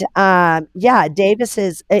 And yeah, Davis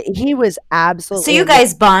he was absolutely So you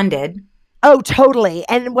guys bonded. Oh, totally.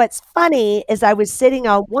 And what's funny is I was sitting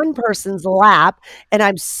on one person's lap, and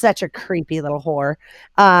I'm such a creepy little whore.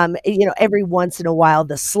 Every once in a while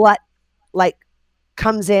the slut like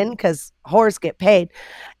comes in because whores get paid.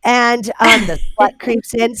 And the slut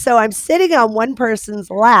creeps in. So I'm sitting on one person's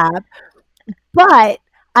lap, but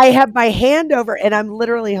I have my hand over and I'm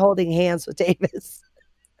literally holding hands with Davis.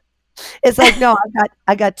 It's like, no,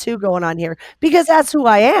 I got 2 going on here because that's who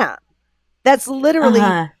I am. That's literally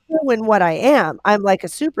doing what I am. I'm like a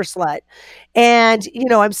super slut. And,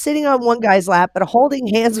 I'm sitting on one guy's lap, but holding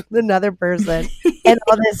hands with another person and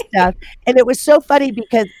all this stuff. And it was so funny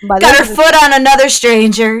because my Got her foot on another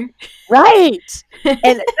stranger. right.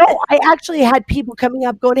 And no, I actually had people coming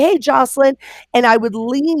up going, "Hey, Joclyn," and I would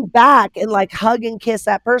lean back and like hug and kiss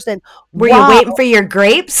that person. Were you waiting for your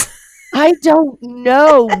grapes? I don't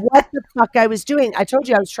know what the fuck I was doing. I told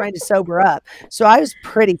you I was trying to sober up. So I was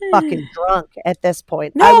pretty fucking drunk at this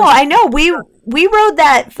point. No, I know. We rode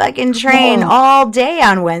that fucking train all day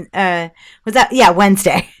on Wednesday.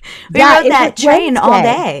 Wednesday. We rode that train all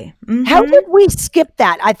day. Mm-hmm. How did we skip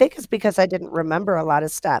that? I think it's because I didn't remember a lot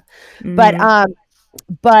of stuff. Mm-hmm.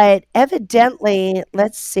 But evidently,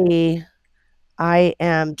 let's see. I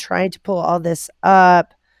am trying to pull all this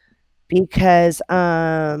up because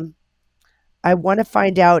I want to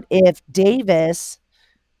find out if Davis,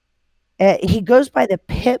 he goes by the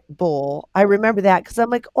Pit Bull. I remember that because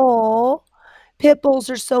I'm like, oh, Pit Bulls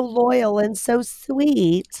are so loyal and so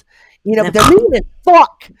sweet. You know, they're mean as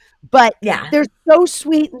fuck, but Yeah. they're so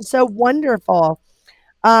sweet and so wonderful.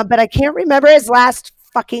 But I can't remember his last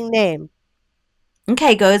fucking name.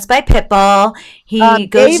 Okay, goes by Pitbull. He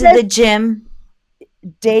goes to the gym.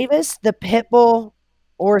 Davis the Pitbull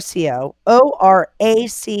Orcio,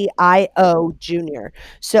 Oracio Jr.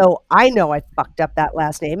 So I know I fucked up that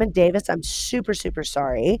last name. And Davis, I'm super, super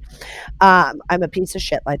sorry. I'm a piece of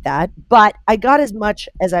shit like that, but I got as much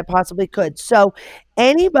as I possibly could. So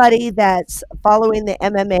anybody that's following the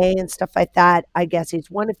MMA and stuff like that, I guess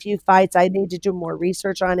he's won a few fights. I need to do more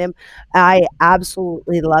research on him. I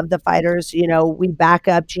absolutely love the fighters. You know, we back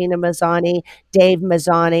up Gina Mazzani, Dave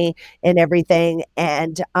Mazzani, and everything.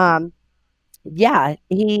 And yeah,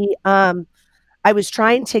 he. I was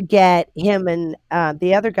trying to get him and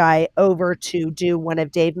the other guy over to do one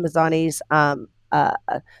of Dave Mazzani's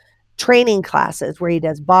training classes where he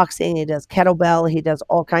does boxing, he does kettlebell, he does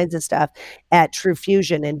all kinds of stuff at True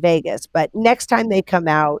Fusion in Vegas. But next time they come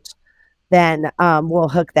out, then we'll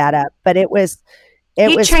hook that up. But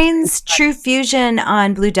he trains True Fusion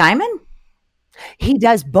on Blue Diamond. He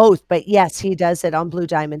does both, but yes, he does it on Blue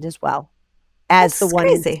Diamond as well as That's the one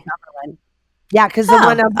crazy. in Summerlin. Yeah, because the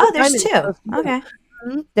one on Blue there's Diamond two. Okay,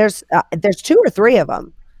 there's 2 or 3 of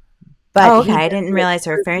them. But okay, I didn't realize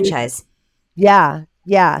they were a franchise. Yeah.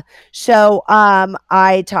 So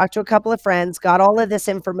I talked to a couple of friends, got all of this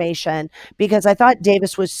information because I thought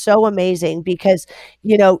Davis was so amazing because,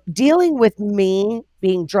 you know, dealing with me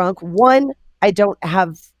being drunk, one, I don't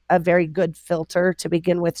have a very good filter to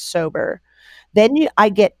begin with sober. Then I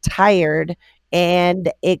get tired and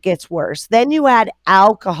it gets worse. Then you add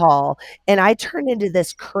alcohol and I turn into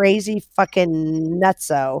this crazy fucking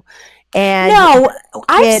nutso. And no,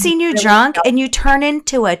 I've seen you drunk and you turn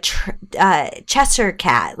into a Cheshire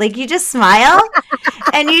cat. Like you just smile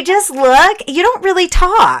and you just look. You don't really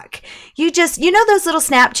talk. You just, you know, those little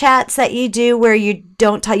Snapchats that you do where you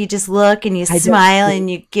don't talk, you just look and you smile and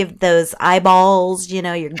you give those eyeballs, you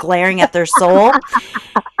know, you're glaring at their soul.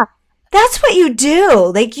 That's what you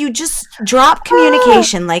do. Like you just drop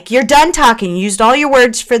communication. Like you're done talking. You used all your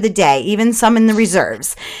words for the day, even some in the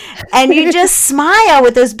reserves. And you just smile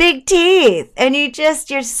with those big teeth. And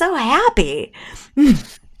you're so happy.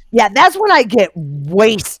 Yeah, that's when I get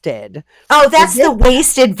wasted. Oh, that's the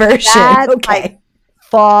wasted version. That's okay. Like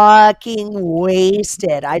fucking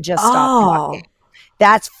wasted. I just stopped talking.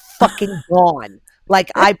 That's fucking gone.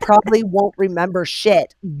 Like I probably won't remember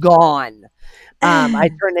shit. Gone. I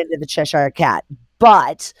turn into the Cheshire cat.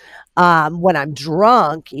 But when I'm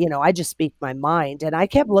drunk, you know, I just speak my mind. And I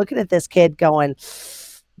kept looking at this kid going,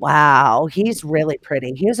 wow, he's really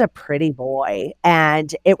pretty. He was a pretty boy.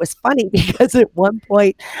 And it was funny because at one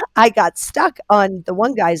point I got stuck on the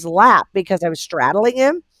one guy's lap because I was straddling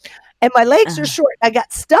him and my legs are short. I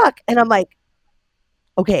got stuck and I'm like,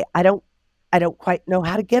 okay, I don't quite know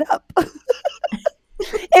how to get up.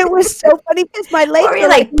 It was so funny because my legs were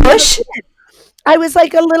like push. I was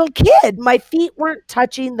like a little kid. My feet weren't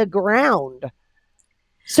touching the ground.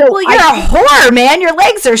 So well, you're a whore, man. Your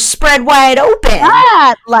legs are spread wide open.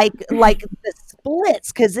 Yeah, like the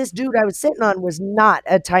splits, because this dude I was sitting on was not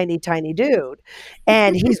a tiny, tiny dude.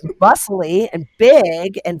 And he's muscly and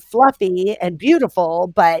big and fluffy and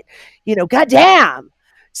beautiful, but you know, goddamn.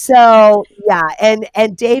 So yeah,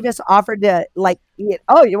 and Davis offered to like,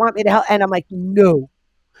 oh, you want me to help? And I'm like, no.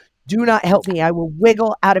 Do not help me. I will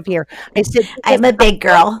wiggle out of here. I said, I'm a big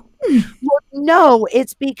girl. Well, no,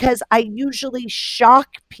 it's because I usually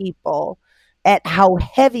shock people at how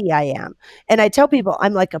heavy I am. And I tell people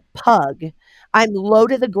I'm like a pug. I'm low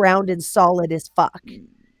to the ground and solid as fuck.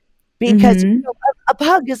 Because you know, a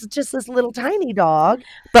pug is just this little tiny dog.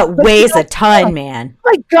 But weighs a ton, man.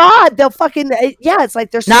 Oh my God, they'll fucking, yeah, it's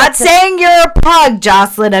like they're not saying you're a pug,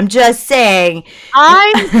 Joclyn. I'm just saying.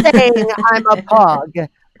 I'm saying I'm a pug.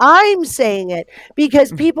 I'm saying it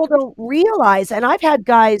because people don't realize, and I've had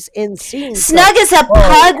guys in scenes. Snug is a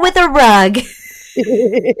pug with a rug.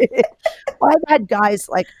 Well, I've had guys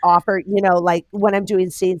like offer, you know, like when I'm doing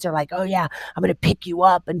scenes, they're like, oh yeah, I'm going to pick you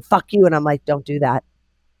up and fuck you. And I'm like, don't do that.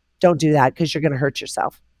 Don't do that because you're going to hurt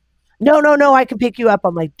yourself. No, I can pick you up.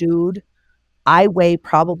 I'm like, dude, I weigh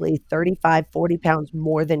probably 35, 40 pounds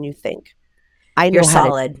more than you think. You're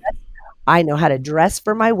solid. I know how to dress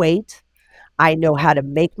for my weight. I know how to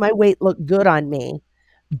make my weight look good on me,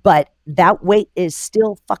 but that weight is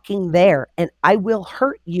still fucking there and I will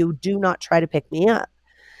hurt you. Do not try to pick me up.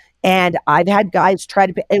 And I've had guys try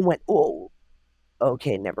to pick and went, oh,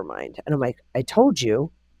 okay, never mind. And I'm like, I told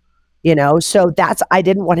you, you know, so I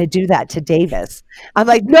didn't want to do that to Davis. I'm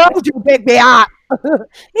like, no, don't pick me up.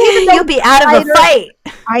 You'll be out of a fight.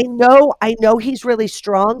 I know he's really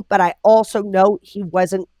strong, but I also know he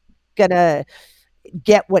wasn't gonna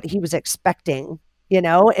get what he was expecting, you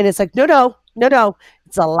know? And it's like, no.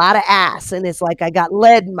 It's a lot of ass. And it's like, I got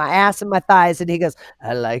lead in my ass and my thighs. And he goes,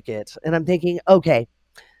 I like it. And I'm thinking, okay,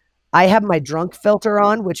 I have my drunk filter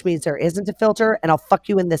on, which means there isn't a filter, and I'll fuck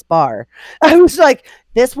you in this bar. I was like,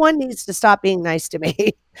 this one needs to stop being nice to me.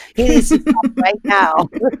 He needs to stop right now.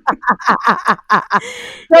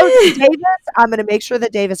 So Davis, I'm going to make sure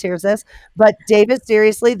that Davis hears this, but Davis,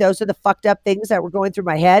 seriously, those are the fucked up things that were going through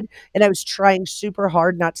my head, and I was trying super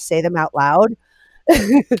hard not to say them out loud.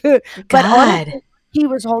 But God. honestly, he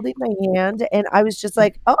was holding my hand, and I was just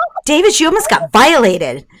like, oh. Davis, you almost got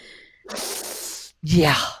violated.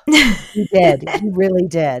 Yeah, he did. He really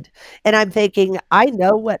did. And I'm thinking, I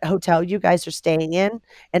know what hotel you guys are staying in,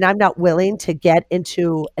 and I'm not willing to get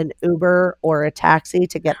into an Uber or a taxi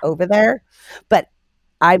to get over there. But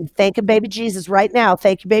I'm thanking baby Jesus right now.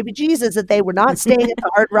 Thank you, baby Jesus, that they were not staying at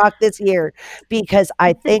the Hard Rock this year, because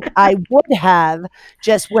I think I would have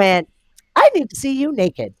just went, I need to see you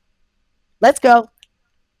naked. Let's go.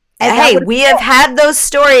 And hey, we have had those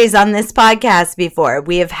stories on this podcast before.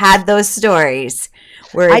 We have had those stories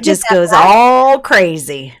where it just goes all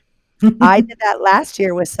crazy. I did that last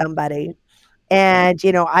year with somebody. And,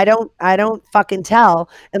 you know, I don't fucking tell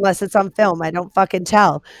unless it's on film. I don't fucking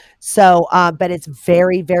tell. So, but it's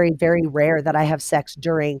very, very, very rare that I have sex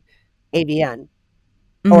during AVN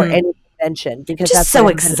or any convention, because just so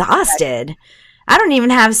exhausted. I don't even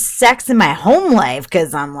have sex in my home life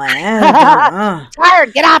because I'm like,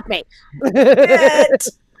 tired. Get off me. Get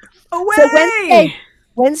away. So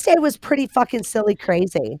Wednesday was pretty fucking silly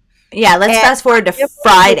crazy. Yeah, let's fast forward to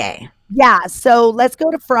Friday. Yeah, so let's go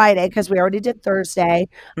to Friday because we already did Thursday.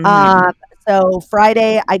 So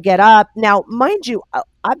Friday, I get up. Now, mind you,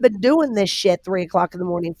 I've been doing this shit 3 o'clock in the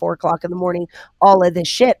morning, 4 o'clock in the morning, all of this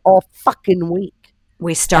shit all fucking week.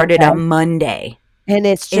 We started on Monday. And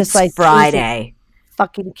it's just like Friday.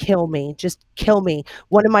 Fucking kill me. Just kill me.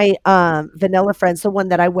 One of my vanilla friends, the one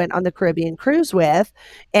that I went on the Caribbean cruise with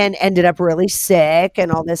and ended up really sick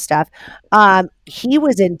and all this stuff. He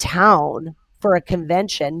was in town for a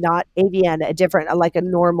convention, not AVN, a different, like a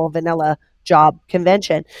normal vanilla job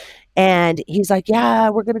convention. And he's like, yeah,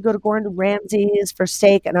 we're going to go to Gordon Ramsay's for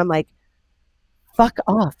steak. And I'm like, fuck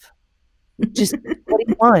off. Just what do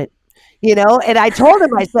you want? You know, and I told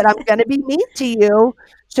him, I said, I'm going to be mean to you.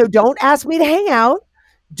 So don't ask me to hang out.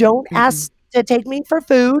 Don't ask to take me for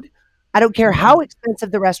food. I don't care how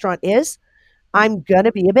expensive the restaurant is. I'm going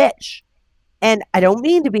to be a bitch. And I don't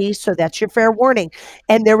mean to be. So that's your fair warning.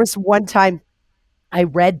 And there was one time I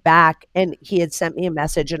read back and he had sent me a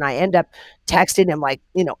message and I end up texting him like,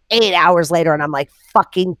 8 hours later. And I'm like,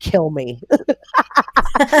 fucking kill me.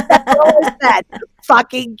 That's all I said.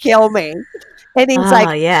 Fucking kill me. And he's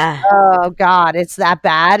oh God, it's that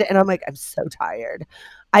bad. And I'm like, I'm so tired.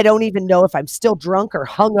 I don't even know if I'm still drunk or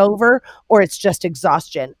hungover or it's just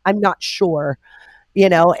exhaustion. I'm not sure,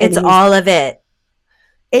 And it's all of it.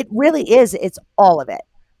 It really is. It's all of it.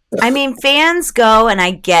 I mean, fans go, and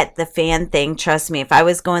I get the fan thing. Trust me, if I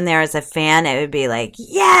was going there as a fan, it would be like,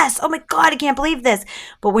 yes, oh my God, I can't believe this.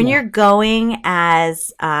 But when you're going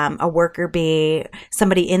as a worker bee,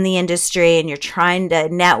 somebody in the industry, and you're trying to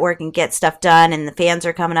network and get stuff done, and the fans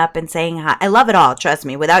are coming up and saying hi, I love it all. Trust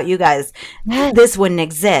me, without you guys, this wouldn't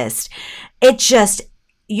exist. It just,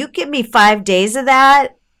 you give me 5 days of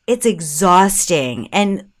that, it's exhausting.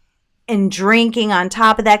 And drinking on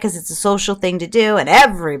top of that because it's a social thing to do and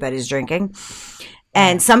everybody's drinking.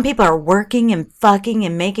 And some people are working and fucking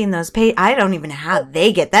and making those pay. I don't even know how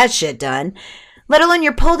they get that shit done, let alone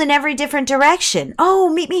you're pulled in every different direction.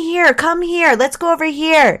 Oh, meet me here. Come here. Let's go over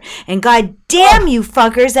here. And God damn you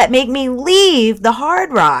fuckers that make me leave the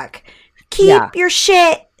Hard Rock. Keep your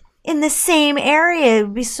shit in the same area. It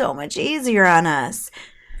would be so much easier on us.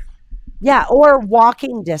 Yeah, or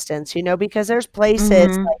walking distance, because there's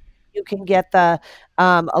places like you can get the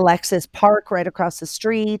Alexis Park right across the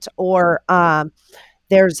street, or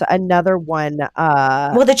there's another one.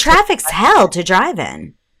 Well, the traffic's hell to drive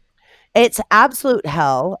in. It's absolute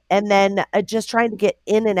hell. And then just trying to get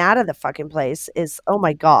in and out of the fucking place is, oh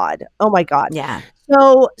my God. Yeah.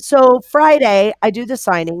 So Friday, I do the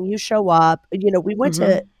signing. You show up. We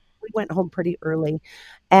went home pretty early,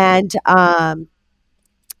 and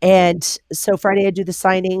so Friday I do the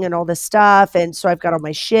signing and all this stuff. And so I've got all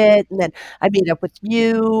my shit. And then I meet up with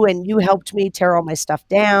you and you helped me tear all my stuff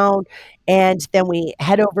down. And then we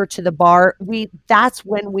head over to the bar. That's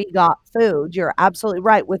when we got food. You're absolutely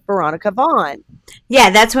right, with Veronica Vaughn. Yeah,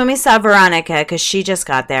 that's when we saw Veronica because she just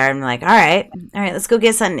got there. I'm like, all right, let's go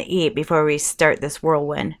get something to eat before we start this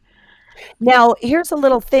whirlwind. Now, here's a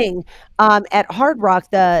little thing. At Hard Rock,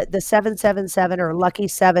 the 777 or Lucky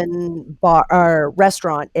 7 bar or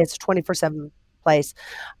restaurant, it's 24/7 place.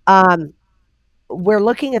 Um, we're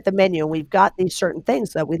looking at the menu and we've got these certain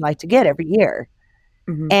things that we'd like to get every year.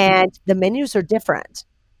 Mhm. And the menus are different.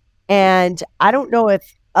 And I don't know if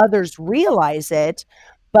others realize it,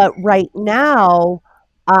 but right now,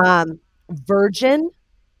 Virgin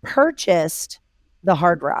purchased the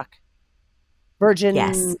Hard Rock. Virgin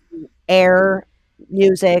Yes. Air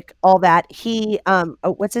Music, all that. He,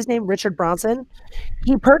 what's his name? Richard Bronson.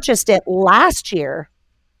 He purchased it last year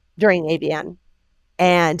during AVN.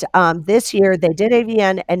 And this year they did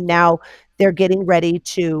AVN, and now they're getting ready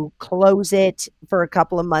to close it for a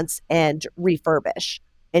couple of months and refurbish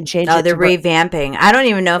and change Oh, it they're to Virgin. revamping. I don't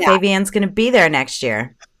even know if Yeah, AVN's going to be there next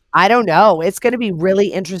year. I don't know. It's going to be really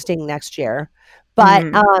interesting next year. But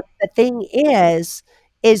Mhm. the thing is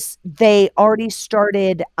they already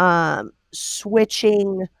started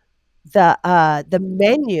switching the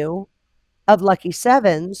menu of Lucky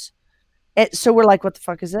Sevens. So we're like, what the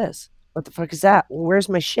fuck is this? What the fuck is that? Where's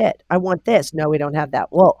my shit? I want this. No, we don't have that.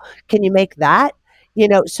 Well, can you make that?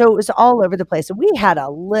 So it was all over the place. And we had a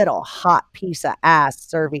little hot piece of ass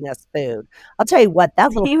serving us food. I'll tell you what, that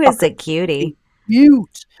little He was fucker a was cutie.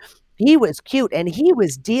 cute. He was cute. And he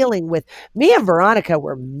was dealing with me and Veronica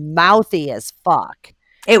were mouthy as fuck.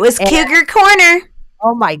 It was And Cougar Corner.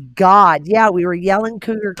 oh my God. Yeah, we were yelling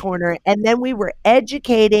Cougar Corner. And then we were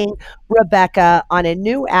educating Rebecca on a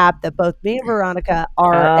new app that both me and Veronica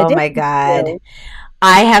are Oh my addicted God. to.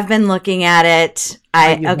 I have been looking at it.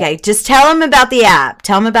 You have, Okay, just tell him about the app.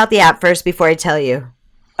 Tell him about the app first before I tell you.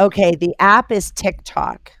 okay, the app is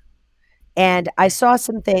TikTok. And I saw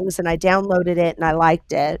some things and I downloaded it and I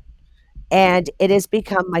liked it. And it has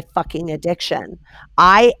become my fucking addiction.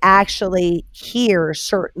 I actually hear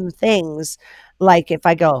certain things, like if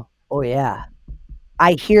I go, oh yeah,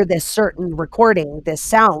 I hear this certain recording, this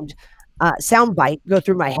sound bite go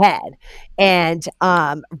through my head. And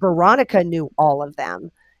Veronica knew all of them.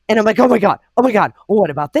 And I'm like, oh my God, well, what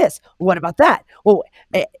about this? What about that? Well,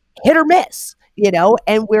 hit or miss,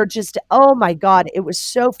 and we're just, oh my God, it was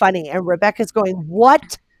so funny. And Rebecca's going,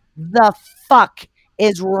 what the fuck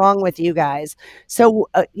is wrong with you guys? So,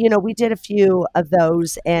 we did a few of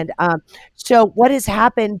those. And so what has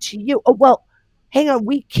happened to you? Oh, well, hang on,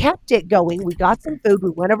 we kept it going. We got some food. We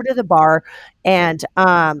went over to the bar, and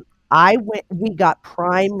we got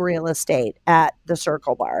prime real estate at the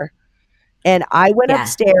Circle Bar. And I went Yeah.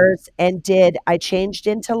 upstairs and I changed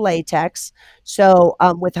into latex. So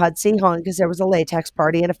with Hudsie Hong, because there was a latex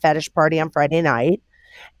party and a fetish party on Friday night,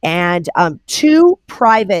 and two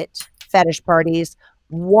private fetish parties,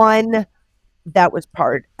 one that was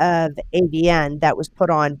part of AVN that was put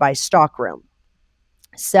on by Stockroom.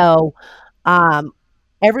 So um,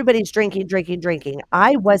 everybody's drinking, drinking, drinking.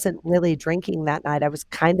 I wasn't really drinking that night. I was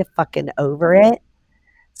kind of fucking over it.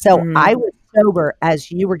 So I Hmm. was sober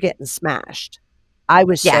as you were getting smashed. I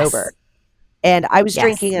was sober. Yes. And I was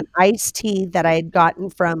drinking Yes. an iced tea that I had gotten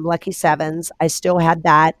from Lucky Sevens. I still had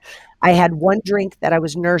that. I had one drink that I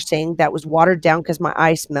was nursing that was watered down because my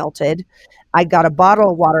ice melted. I got a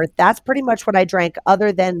bottle of water. That's pretty much what I drank,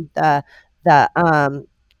 other than the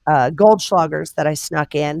Goldschlagers that I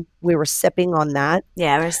snuck in. We were sipping on that.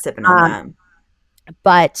 Yeah, we're sipping on Um, that.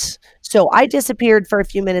 but so I disappeared for a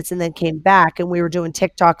few minutes and then came back, and we were doing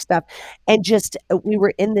TikTok stuff, and just we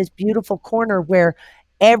were in this beautiful corner where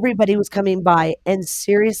everybody was coming by. And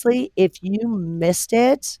seriously, if you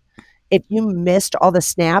missed all the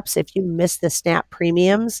snaps, if you missed the snap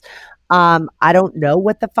premiums, I don't know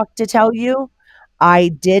what the fuck to tell you. I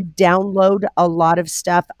did download a lot of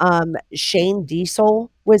stuff. Shane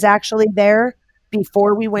Diesel was actually there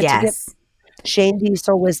before we went to get. Yes. Shane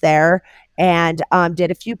Diesel was there and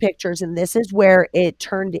did a few pictures, and this is where it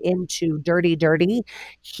turned into dirty, dirty.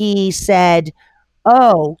 He said,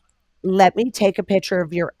 "Oh, let me take a picture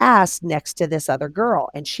of your ass next to this other girl,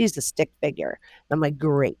 and she's a stick figure." And I'm like,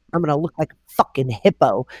 "Great! I'm gonna look like a fucking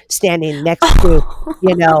hippo standing next to,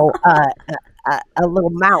 you know, a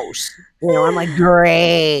little mouse." I'm like,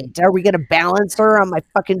 "Great! Are we gonna balance her on my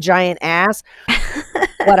fucking giant ass?"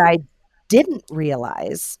 What I didn't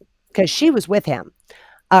realize, because she was with him,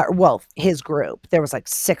 well, his group, there was like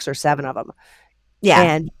 6 or 7 of them, Yeah.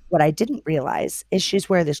 and what I didn't realize is she's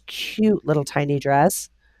wearing this cute little tiny dress.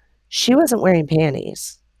 She wasn't wearing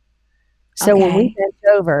panties. So when we Okay.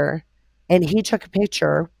 bent over and he took a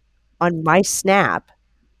picture on my Snap,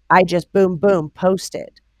 I just boom, boom,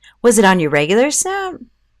 posted. Was it on your regular Snap?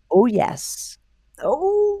 Oh, yes.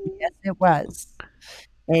 Oh. Yes, it was.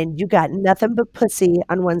 And you got nothing but pussy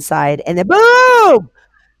on one side, and then boom!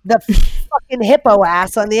 the fucking hippo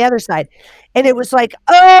ass on the other side. And it was like,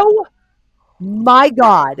 oh my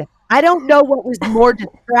God. I don't know what was more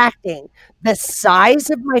distracting, the size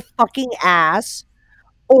of my fucking ass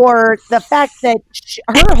or the fact that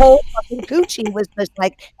her whole fucking coochie was just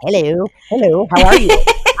like, hello, hello, how are you?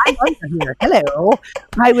 I'm under here. Hello.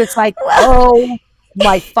 I was like, oh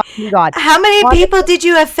my fucking God. How many people did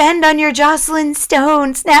you offend on your Joclyn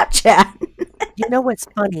Stone Snapchat? You know what's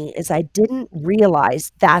funny is I didn't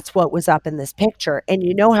realize that's what was up in this picture. And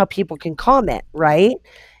you know how people can comment, right?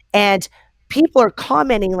 And people are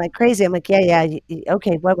commenting like crazy. I'm like, yeah,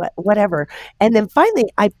 okay, whatever. And then finally,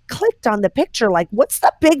 I clicked on the picture, like, what's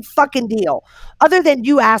the big fucking deal? Other than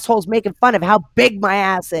you assholes making fun of how big my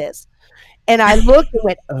ass is. And I looked and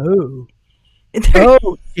went, oh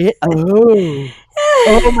shit,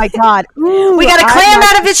 oh my God. Ooh, we got to clam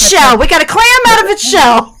out of its shell. We got to clam out of its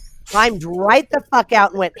shell. Climbed right the fuck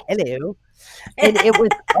out and went, hello. And it was,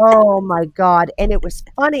 oh my God. And it was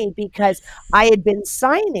funny because I had been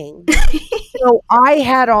signing. So I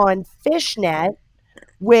had on fishnet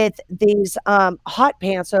with these hot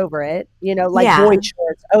pants over it, you know, like boy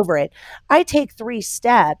shorts over it. I take 3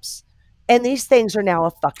 steps and these things are now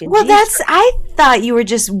a fucking Well, G-string. I thought you were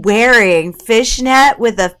just wearing fishnet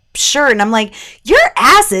with a shirt. And I'm like, your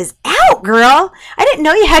ass is out, girl. I didn't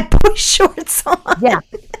know you had boy shorts on.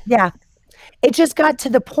 Yeah. It just got to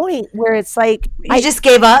the point where it's like you just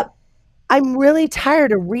gave up. I'm really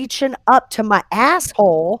tired of reaching up to my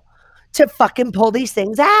asshole to fucking pull these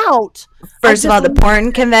things out. First of all, the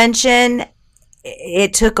porn convention,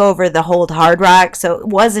 it took over the whole Hard Rock, so it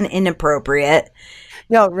wasn't inappropriate.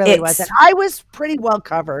 No, it really wasn't. I was pretty well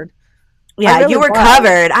covered. Yeah, really you were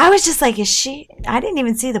covered. I was just like, is she? I didn't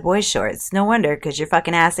even see the boy shorts. No wonder, because your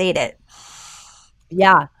fucking ass ate it.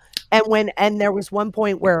 Yeah. And there was one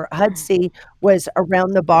point where Hudsey was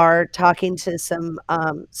around the bar talking to some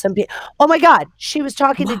people. Oh my God, she was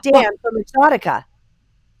talking to Dan from Exotica.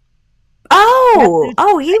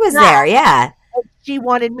 Oh, he was there, yeah. She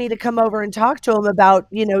wanted me to come over and talk to him about,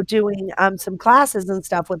 you know, doing some classes and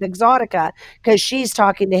stuff with Exotica because she's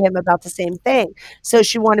talking to him about the same thing. So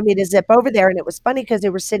she wanted me to zip over there, and it was funny because they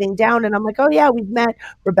were sitting down, and I'm like, oh yeah, we've met.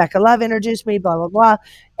 Rebecca Love introduced me, blah blah blah,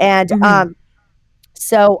 and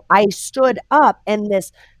so I stood up, and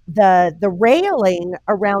the railing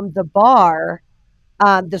around the bar,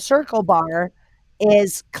 the circle bar,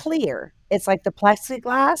 is clear. It's like the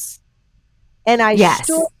plexiglass, and I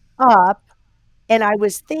stood up. And I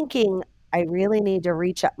was thinking, I really need to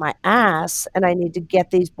reach up my ass and I need to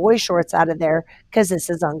get these boy shorts out of there because this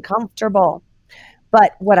is uncomfortable.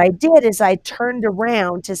 But what I did is I turned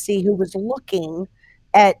around to see who was looking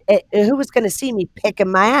at who was going to see me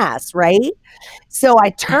picking my ass, right? So I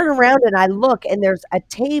turn around and I look, and there's a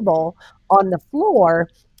table on the floor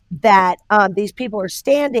that these people are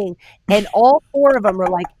standing, and all 4 of them are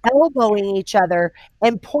like elbowing each other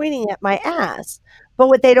and pointing at my ass. But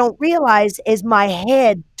what they don't realize is my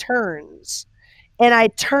head turns, and I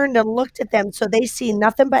turned and looked at them, so they see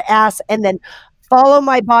nothing but ass, and then follow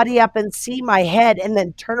my body up and see my head, and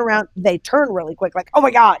then turn around. They turn really quick, like, oh my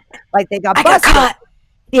God, like they got busted. Got caught.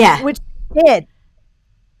 Yeah, which they did.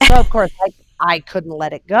 So of course, I couldn't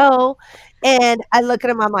let it go, and I look at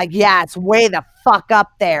him. I'm like, yeah, it's way the fuck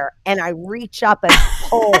up there, and I reach up and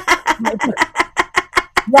pull.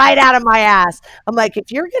 Right out of my ass. I'm like,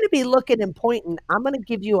 if you're going to be looking and pointing, I'm going to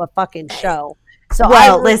give you a fucking show. So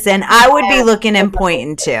listen, I would be looking and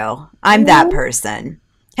pointing too. I'm that person.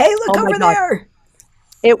 Hey, look over there.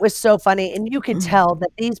 It was so funny. And you could tell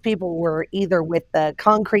that these people were either with the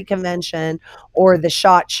Concrete Convention or the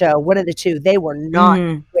SHOT Show, one of the two. They were not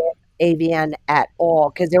with AVN at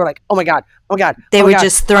all because they were like, oh my God. They were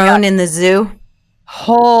just thrown in the zoo.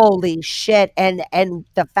 Holy shit. And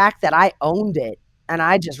the fact that I owned it, and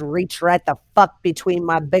I just reached right the fuck between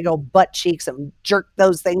my big old butt cheeks and jerked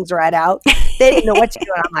those things right out. They didn't know what to do.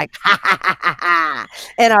 And I'm like, ha, ha, ha, ha, ha.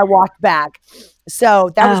 And I walked back. So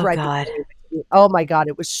that was right. God. Oh my God.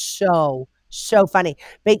 It was so funny.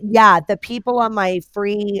 But yeah, the people on my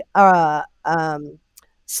free Snapchat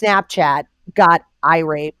got eye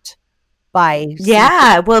raped by.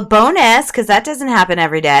 Yeah. Well, bonus, because that doesn't happen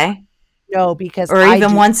every day. No, because or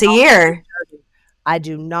even once a year. I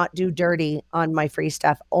do not do dirty on my free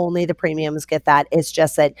stuff. Only the premiums get that. It's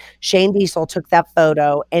just that Shane Diesel took that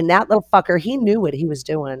photo, and that little fucker, he knew what he was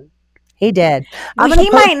doing. He did. Well,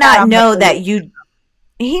 he might not know that you.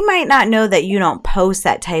 He might not know that you don't post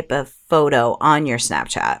that type of photo on your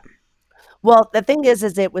Snapchat. Well, the thing is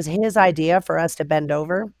it was his idea for us to bend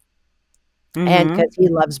over. And because he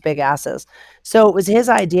loves big asses. So it was his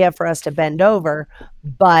idea for us to bend over,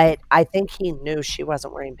 but I think he knew she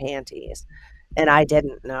wasn't wearing panties. and I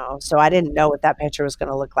didn't know. So I didn't know what that picture was going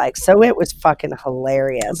to look like. So it was fucking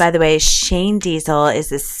hilarious. By the way, Shane Diesel is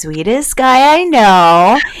the sweetest guy I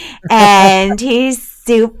know, and he's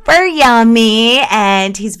super yummy,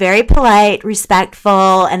 and he's very polite,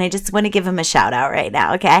 respectful, and I just want to give him a shout out right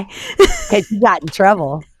now, okay? Because you got in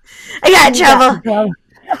trouble. I got in trouble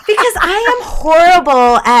because I am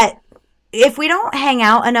horrible at, if we don't hang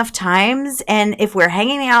out enough times, and if we're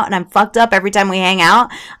hanging out and I'm fucked up every time we hang out,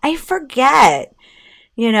 I forget.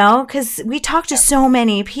 Because we talked to so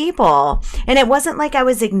many people, and it wasn't like I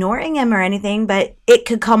was ignoring him or anything, but it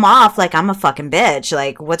could come off like I'm a fucking bitch.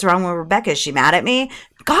 Like, what's wrong with Rebecca? Is she mad at me?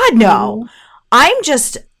 God, no. I'm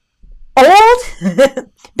just old,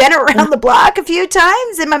 been around the block a few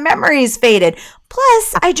times, and my memory's faded.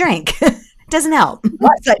 Plus, I drink. Doesn't help.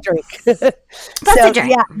 Plus, I drink. I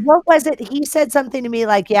drink. Yeah, what was it? He said something to me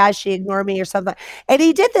like, yeah, she ignored me or something. And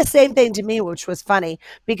he did the same thing to me, which was funny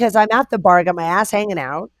because I'm at the bar, got my ass hanging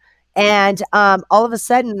out. And all of a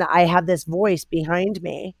sudden, I have this voice behind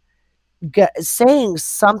me saying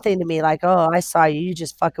something to me like, oh, I saw you. You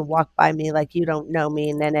just fucking walked by me like you don't know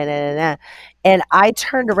me. Nah, nah, nah, nah, nah. And I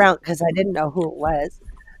turned around because I didn't know who it was.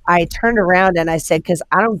 I turned around and I said, because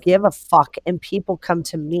I don't give a fuck. And people come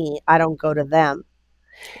to me. I don't go to them.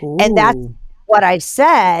 Ooh. And that's what I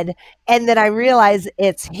said. And then I realized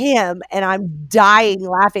it's him, and I'm dying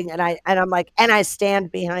laughing. And I'm like, and I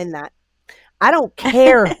stand behind that. I don't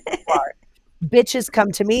care who you are. Bitches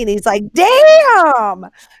come to me, and he's like, damn.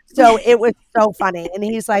 So it was so funny. And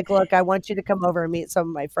he's like, look, I want you to come over and meet some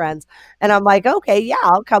of my friends. And I'm like, okay, yeah,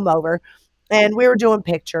 I'll come over. And we were doing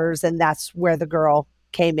pictures, and that's where the girl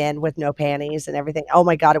came in with no panties and everything. Oh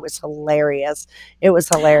my God, it was hilarious. It was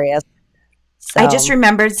hilarious. So. I just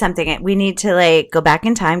remembered something. We need to go back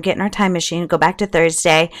in time, get in our time machine, go back to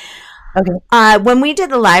Thursday. Okay. When we did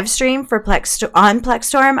the live stream for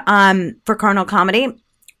Plexstorm for Carnal Comedy,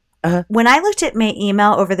 when I looked at my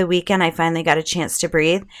email over the weekend, I finally got a chance to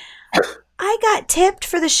breathe. I got tipped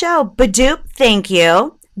for the show. Badoop, thank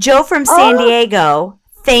you. Joe from San Diego,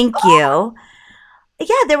 thank you.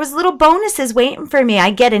 Yeah, there was little bonuses waiting for me. I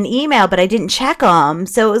get an email, but I didn't check them.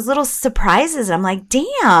 So it was little surprises. I'm like,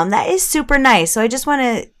 damn, that is super nice. So I just want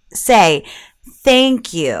to say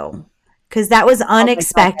thank you, because that was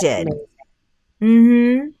unexpected.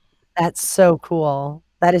 That's so cool.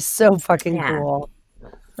 That is so fucking cool.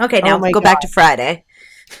 Okay, now go back to Friday.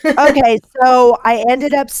 Okay, so I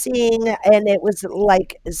ended up seeing, and it was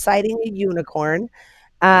like sighting a unicorn.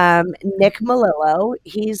 Nick Melillo,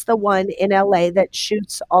 he's the one in LA that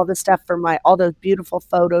shoots all the stuff for all those beautiful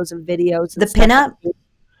photos and videos. And the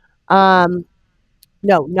pinup?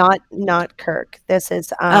 No, not Kirk. This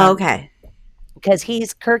is okay. Because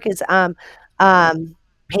Kirk is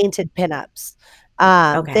painted pinups.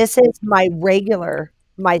 Okay. This is my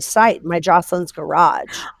site, my Joclyn's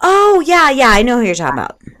Garage. Oh yeah, I know who you're talking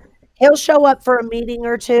about. He'll show up for a meeting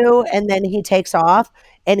or two, and then he takes off.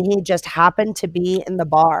 And he just happened to be in the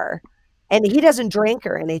bar, and he doesn't drink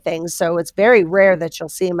or anything. So it's very rare that you'll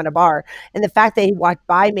see him in a bar. And the fact that he walked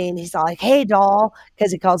by me and he's all like, hey, doll,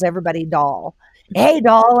 because he calls everybody doll. Hey,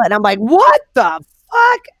 doll. And I'm like, what the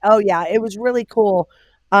fuck? Oh, yeah. It was really cool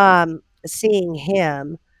seeing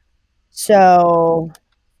him. So.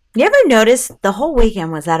 You ever notice the whole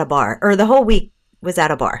weekend was at a bar, or the whole week was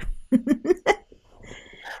at a bar? We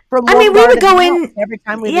would go in every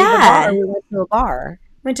time we leave a bar, we went to a bar.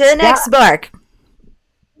 Went to the next bar.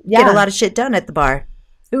 Get a lot of shit done at the bar.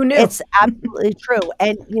 Who knew? It's absolutely true.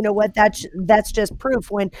 And you know what? That's just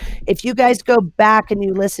proof. If you guys go back and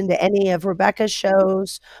you listen to any of Rebecca's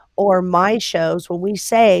shows or my shows, when we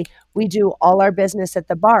say we do all our business at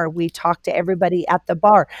the bar, we talk to everybody at the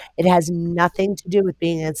bar. It has nothing to do with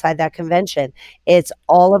being inside that convention. It's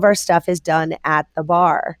all of our stuff is done at the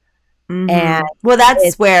bar. Mm-hmm. And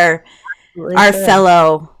that's where our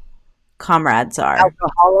fellow comrades are.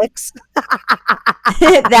 Alcoholics.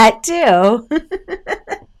 That too.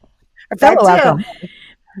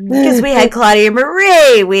 Because we had Claudia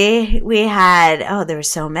Marie. We had, there were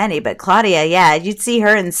so many, but Claudia, yeah, you'd see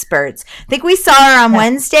her in spurts. I think we saw her on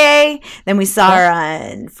Wednesday, then we saw her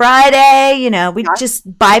on Friday. We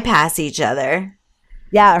just bypass each other.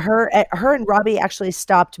 Yeah, her and Robbie actually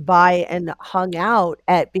stopped by and hung out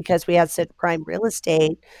because we had such prime real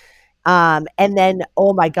estate. And then,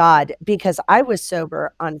 oh my God, because I was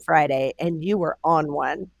sober on Friday and you were on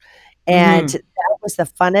one. And that was the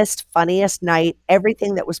funniest night.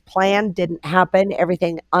 Everything that was planned didn't happen.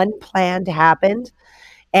 Everything unplanned happened.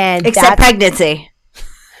 And except pregnancy.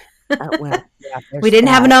 We didn't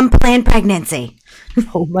have an unplanned pregnancy.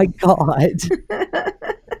 Oh my God.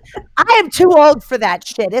 I am too old for that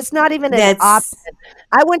shit. It's not even an option. That's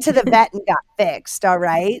I went to the vet and got fixed. All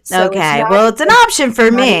right, so it's okay. not Well, it's an even. option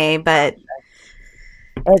for Not even. me, but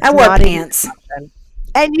I It's wore not even an pants. option.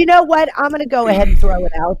 And you know what? I'm going to go ahead and throw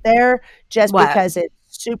it out there just What? because it's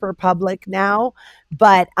super public now.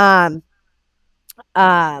 But um,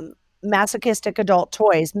 masochistic adult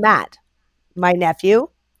toys. Matt, my nephew,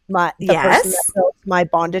 the person that Yes. built my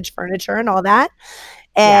bondage furniture and all that,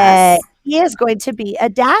 Yes. he is going to be a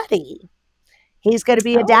daddy. He's going to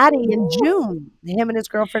be a daddy in Oh. June. Him and his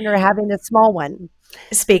girlfriend are having a small one.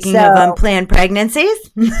 Speaking of So unplanned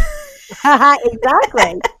pregnancies,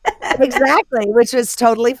 exactly. Exactly, which was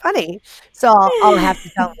totally funny. So I'll have to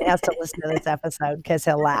tell him he has to listen to this episode because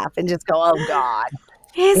he'll laugh and just go, "Oh God,"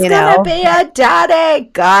 he's you gonna know. be a daddy.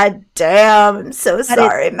 God damn. I'm so But it's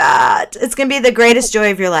sorry, Matt. It's gonna be the greatest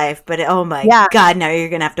joy of your life, but oh my yeah, God, now you're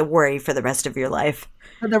gonna have to worry for the rest of your life.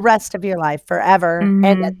 for the rest of your life, forever.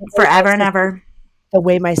 And Forever and ever. the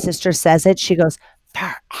way my sister says it, she goes,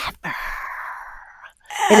 "Forever,"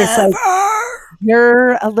 and it's like Ever.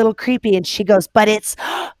 you're a little creepy, and she goes, "But it's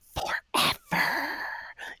forever,"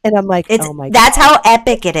 and I'm like, It's "Oh my that's God, how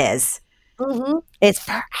epic it is. it's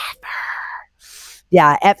forever."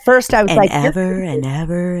 Yeah, at first I was And like, "You're ever and creepy."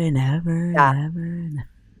 ever and ever and Yeah. ever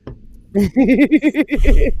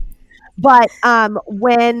and But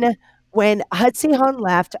when Hudsie Hahn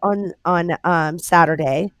left on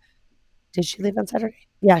Saturday, did she leave on Saturday?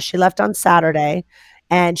 Yeah, she left on Saturday,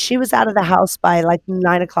 and she was out of the house by like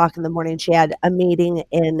 9 o'clock in the morning. She had a meeting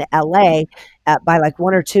in LA by like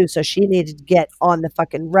 1 or 2, so she needed to get on the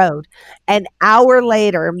fucking road. An hour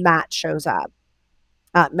later, Matt shows up.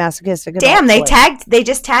 Masochistic damn, adult toy. they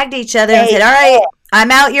just tagged each other and They said, all right,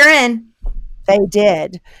 I'm out, you're in. They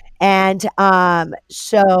did. And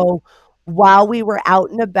so while we were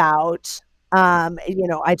out and about,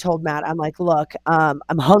 I told Matt, I'm like, look, I'm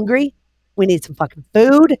hungry. We need some fucking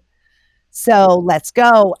food. So let's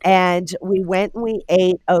go. And we went and we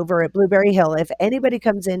ate over at Blueberry Hill. If anybody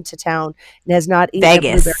comes into town and has not eaten at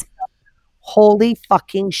Blueberry, Vegas. holy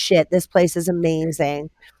fucking shit, this place is amazing.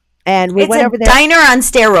 And we It's went a over there diner on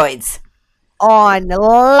steroids. on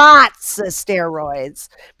lots of steroids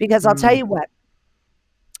because I'll tell Mm. you what,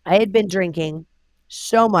 I had been drinking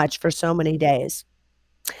so much for so many days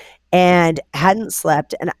and hadn't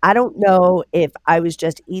slept. And I don't know if I was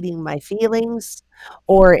just eating my feelings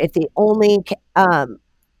or if the only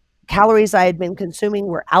calories I had been consuming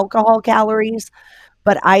were alcohol calories.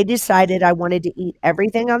 But I decided I wanted to eat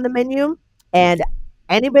everything on the menu. And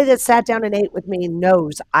anybody that sat down and ate with me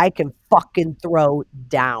knows I can fucking throw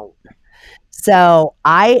down. So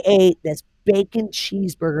I ate this bacon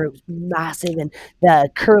cheeseburger. It was massive, and the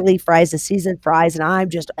curly fries, the seasoned fries, and I'm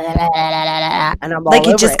just and I'm Like all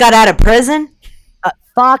you over just it. got out of prison?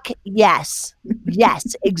 Fuck yes,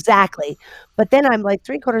 yes, exactly. But then I'm like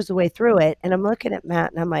 3/4 of the way through it, and I'm looking at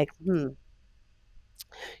Matt, and I'm like, your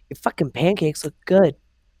fucking pancakes look good.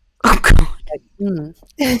 Oh, God.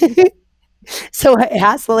 Like, So I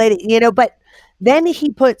asked the lady, but then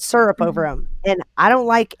he put syrup over them, and I don't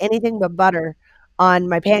like anything but butter on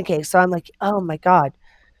my pancakes. So I'm like, oh my God,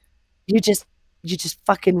 you just you just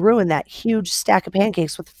fucking ruined that huge stack of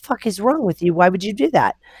pancakes. What the fuck is wrong with you? Why would you do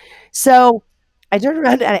that? So I turned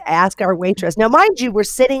around and I asked our waitress. Now, mind you, we're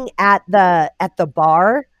sitting at the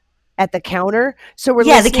bar, at the counter. So we're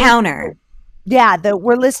Yeah, the listening. counter. Yeah,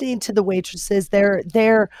 we're listening to the waitresses.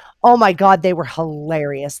 They're oh my God, they were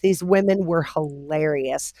hilarious. These women were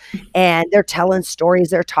hilarious. And they're telling stories,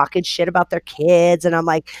 they're talking shit about their kids. And I'm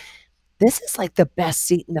like, this is like the best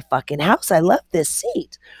seat in the fucking house. I love this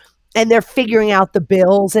seat. And they're figuring out the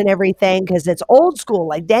bills and everything because it's old school,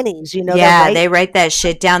 like Denny's, they're Yeah, right. they write that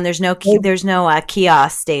shit down. There's no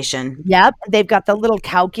kiosk station. Yep, they've got the little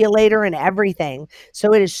calculator and everything.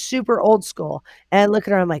 So it is super old school. And I look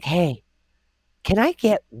at her, I'm like, hey, can I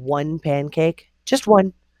get one pancake? Just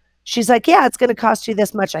one. She's like, yeah, it's going to cost you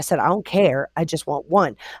this much. I said, I don't care. I just want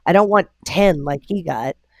one. I don't want 10 like he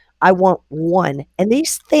got. I want one. And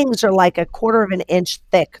these things are like 1/4 of an inch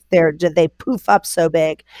thick. They poof up so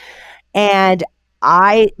big. And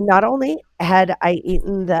I not only had I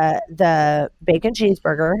eaten the bacon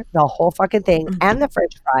cheeseburger, the whole fucking thing, and the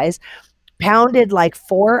French fries, pounded like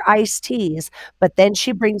 4 iced teas, but then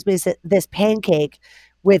she brings me this pancake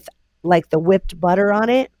with like the whipped butter on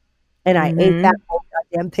it, and I ate that whole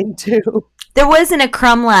goddamn thing too. There wasn't a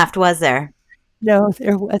crumb left, was there? No,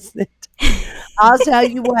 there wasn't. I'll tell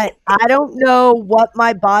you what, I don't know what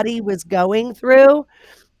my body was going through,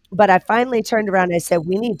 but I finally turned around and I said,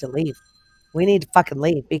 we need to leave. We need to fucking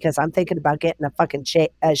leave because I'm thinking about getting a fucking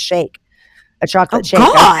shake, a Oh, chocolate shake.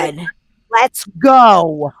 I said, God. let's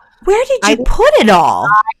go. Where did I you put it all?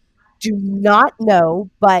 do not know,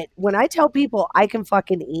 but when I tell people I can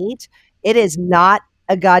fucking eat, it is not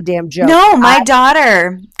a goddamn joke. No, my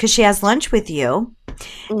daughter, because she has lunch with you,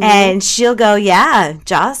 Mhm. and she'll go, yeah,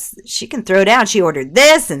 Joss, she can throw down. She ordered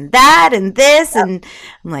this and that and this. And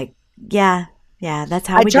I'm like, yeah, yeah, that's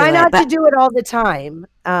how I we do try it. not to But do it all the time,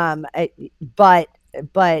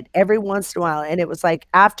 but every once in a while, and it was like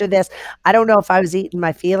after this, I don't know if I was eating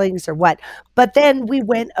my feelings or what, but then we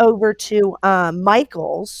went over to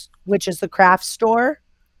Michael's, which is the craft store,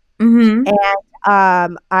 mm-hmm.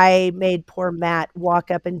 and I made poor Matt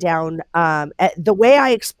walk up and down. The way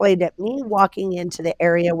I explained it, me walking into the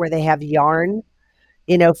area where they have yarn,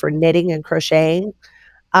 for knitting and crocheting,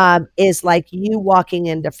 is like you walking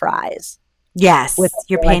into Fry's with Yes,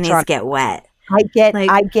 your panties electronic. get wet. I get Like,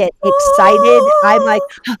 I get excited. I'm like,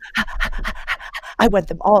 oh, I want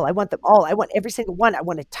them all. I want them all. I want every single one. I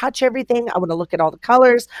want to touch everything. I want to look at all the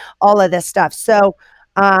colors, all of this stuff. So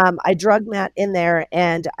I drug Matt in there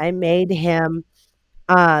and I made him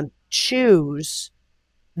choose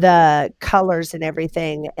the colors and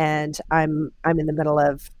everything. And I'm in the middle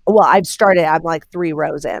of, well, I'm like 3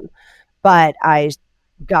 rows in, but I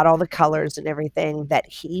got all the colors and everything that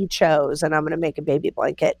he chose, and I'm going to make a baby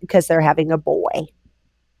blanket because they're having a boy.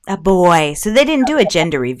 a boy. So they didn't do a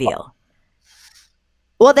gender reveal.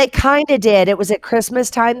 Well, they kind of did. It was at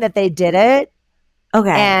Christmas time that they did it.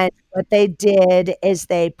 Okay. And what they did is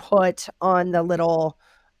they put on the little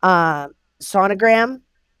sonogram,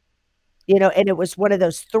 and it was one of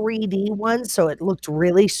those 3D ones. So it looked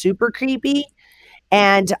really super creepy.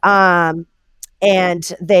 And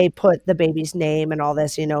they put the baby's name and all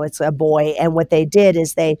this, it's a boy. And what they did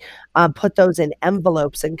is they put those in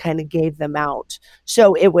envelopes and kind of gave them out.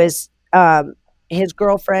 So it was his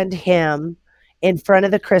girlfriend, him, in front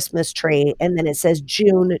of the Christmas tree, and then it says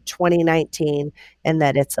June 2019, and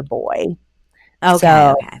that it's a boy. Okay.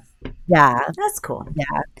 So Okay. yeah, That's cool.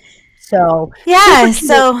 yeah. So super Yeah. cute.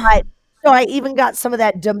 So, But so I even got some of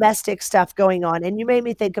that domestic stuff going on, and you made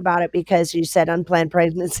me think about it because you said unplanned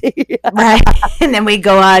pregnancy. right. And then we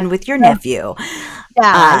go on with your nephew.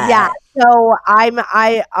 Yeah, yeah. Uh, So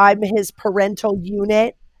I'm his parental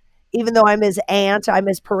unit. Even though I'm his aunt, I'm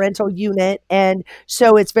his parental unit, and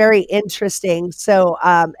so it's very interesting. So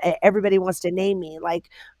everybody wants to name me. Like,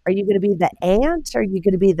 are you going to be the aunt? Are you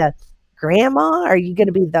going to be the grandma? Are you going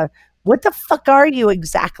to be the what the fuck are you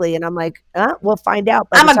exactly? And I'm like, we'll find out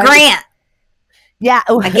by I'm the a time. Grant. Yeah,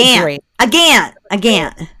 Again. great. Again.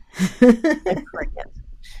 Again.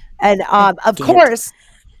 And of Gant. course,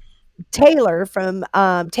 Taylor from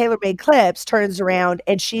Taylor Made Clips turns around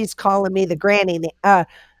and she's calling me the granny,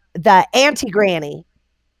 the auntie granny.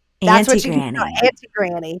 That's what Auntie she keeps calling Granny. auntie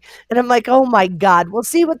granny. And I'm like, oh my God, we'll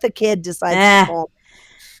see what the kid decides to Eh, call,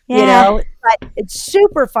 yeah. but it's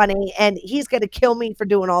super funny. And he's going to kill me for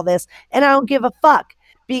doing all this. And I don't give a fuck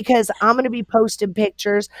because I'm going to be posting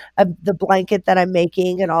pictures of the blanket that I'm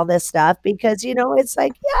making and all this stuff because, it's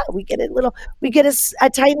like, yeah, we get a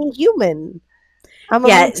tiny human. I'm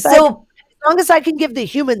Yeah. excited. So, As long as I can give the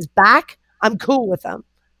humans back, I'm cool with them.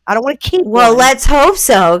 I don't want to keep well, one. let's hope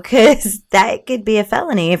so, because that could be a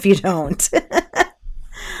felony if you don't.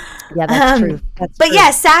 Yeah, that's true. That's But true. yeah,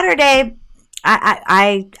 Saturday,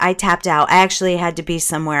 I tapped out. I actually had to be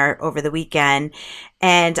somewhere over the weekend,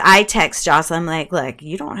 and I text Joclyn. I'm like, look,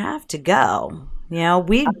 you don't have to go.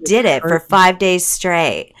 We did it for 5 days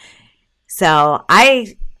straight. So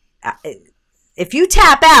if you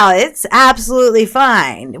tap out, it's absolutely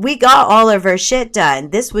fine. We got all of our shit done.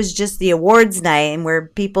 This was just the awards night, and where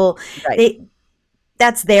people, Right.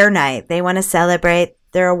 that's their night. They want to celebrate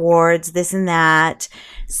their awards, this and that.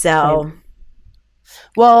 So,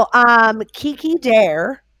 Well, Kiki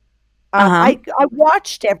Dare, uh-huh. I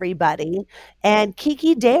watched everybody, and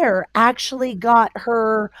Kiki Dare actually got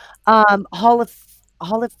her Hall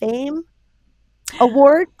of Fame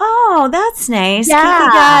award. Oh, that's nice. Kiki Yeah,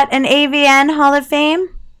 got an AVN Hall of Fame.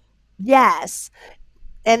 yes.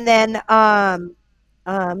 And then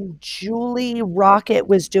Julie Rocket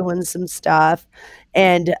was doing some stuff,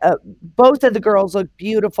 and both of the girls look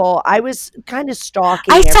beautiful. I was kind of I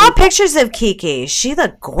stalking saw everybody. pictures of Kiki. She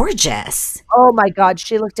looked gorgeous. Oh my God,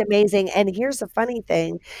 she looked amazing. And here's the funny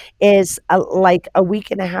thing is like a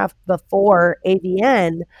week and a half before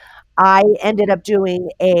AVN, I ended up doing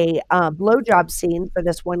a blowjob scene for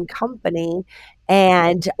this one company.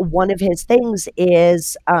 And one of his things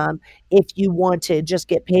is if you want to just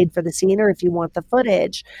get paid for the scene or if you want the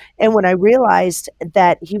footage. And when I realized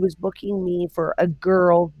that he was booking me for a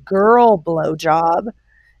girl blowjob,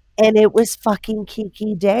 and it was fucking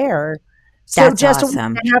Kiki Dare. So That's just a week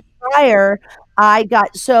awesome. and a half prior,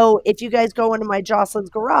 So if you guys go into my Joclyn's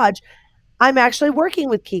garage, I'm actually working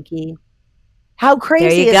with Kiki. How There you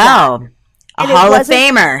crazy is that? go. A And it Hall of wasn't,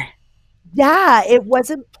 Famer. yeah, it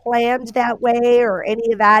wasn't planned that way or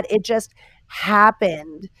any of that. It just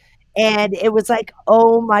happened. And it was like,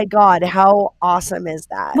 oh my God, how awesome is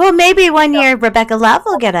that? Well, maybe one year Rebecca Love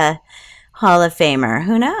will get a Hall of Famer.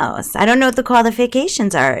 Who knows? I don't know what the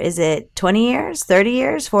qualifications are. Is it 20 years, 30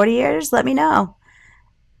 years, 40 years? Let me know.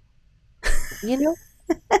 You know,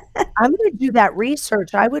 I'm going to do that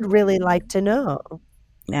research. I would really like to know.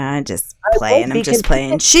 Yeah, I'm just I would, playing. I'm because just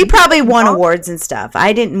playing. She people probably have won gone. awards and stuff.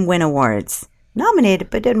 I didn't win awards.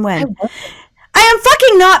 Nominated, but didn't I win. would. I am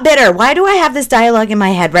fucking not bitter. Why do I have this dialogue in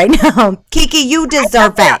my head right now? Kiki, you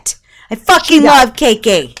deserve it. I She fucking does. love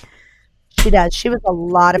Kiki. She does. She was a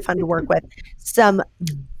lot of fun to work with. Some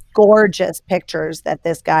gorgeous pictures that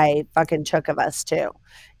this guy fucking took of us too.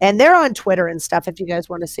 And they're on Twitter and stuff if you guys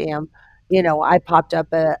want to see them. You know, I popped up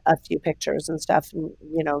a few pictures and stuff and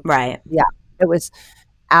Right. yeah, it was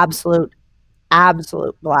absolute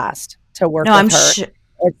blast to work No, with her.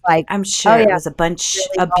 It's like, I'm oh sure it yeah, was a bunch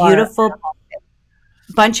really of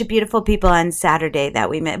beautiful people on Saturday that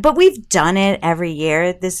we met. But we've done it every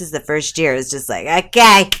year. This is the first year. It's just like,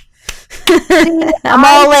 okay. See, I'm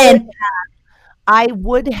all in. I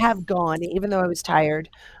would have gone, even though I was tired.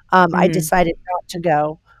 I decided not to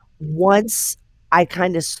go. Once I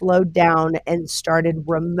kind of slowed down and started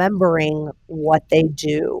remembering what they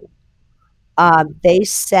do. They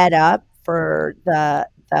set up for the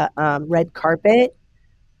red carpet,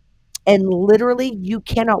 and literally you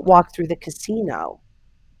cannot walk through the casino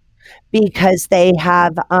because they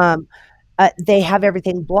have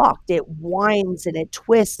everything blocked. It winds and it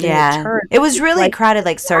twists and it Yeah. turns. It was It's really like, crowded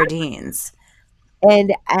like sardines.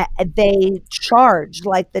 and they charge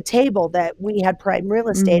like the table that we had prime real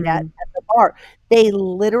estate at the bar. They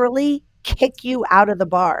literally kick you out of the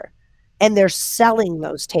bar, and they're selling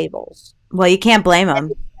those tables. Well, you can't blame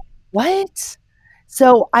them. What?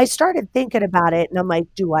 So I started thinking about it, and I'm like,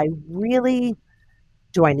 do I need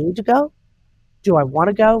to go? Do I want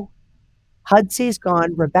to go? Hudsy's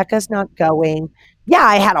gone. Rebecca's not going. Yeah,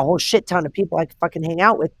 I had a whole shit ton of people I could fucking hang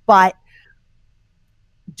out with, but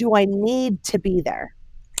do I need to be there?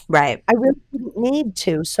 Right. I really didn't need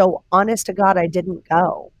to. So honest to God, I didn't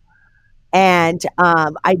go. And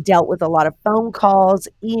I dealt with a lot of phone calls,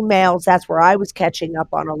 emails. That's where I was catching up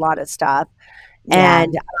on a lot of stuff. Yeah.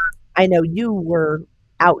 And I know you were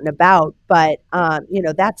out and about, but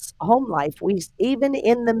that's home life. We, even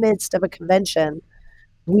in the midst of a convention,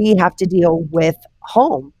 we have to deal with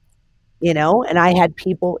home. And I had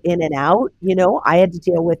people in and out. I had to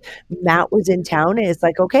deal with, Matt was in town, and it's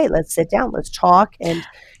like, okay, let's sit down, let's talk and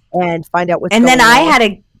find out what's And going then I on.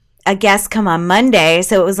 had a guest come on Monday,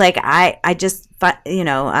 so it was like I just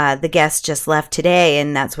the guest just left today,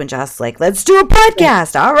 and that's when Joss like, let's do a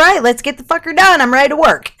podcast. All right, let's get the fucker done. I'm ready to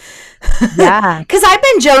work. Yeah. Because I've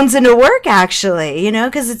been jonesing to work, actually,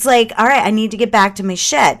 because it's like, all right, I need to get back to my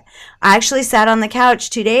shit. I actually sat on the couch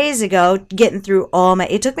 2 days ago getting through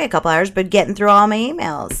it took me a couple hours, but getting through all my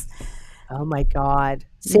emails. Oh my God.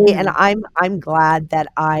 See, and I'm glad that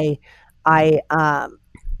I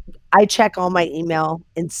check all my email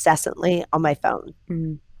incessantly on my phone.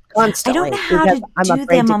 Constantly. I don't know how to I'm do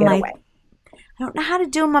afraid them to on get my away. I don't know how to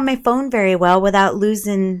do them on my phone very well without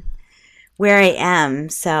losing where I am.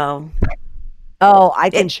 So Oh, I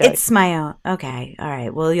can show you. it's my own. Okay. All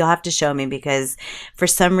right. Well, you'll have to show me because for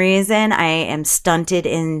some reason I am stunted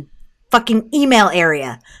in fucking email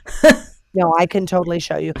area. No, I can totally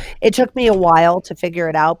show you. It took me a while to figure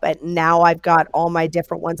it out, but now I've got all my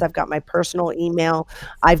different ones. I've got my personal email.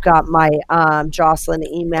 I've got my Joclyn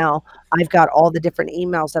email. I've got all the different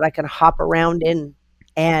emails that I can hop around in,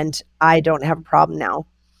 and I don't have a problem now.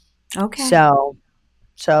 Okay. So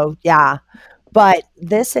yeah. But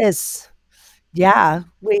this is, yeah,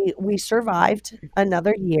 we survived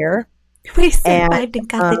another year. We survived and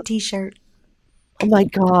got the t-shirt. Oh my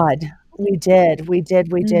God. We did. 'Cause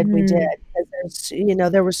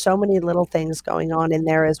there were so many little things going on in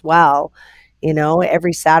there as well.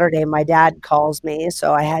 Every Saturday my dad calls me,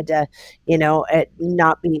 so I had to,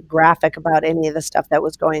 not be graphic about any of the stuff that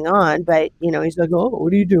was going on, but he's like, "Oh,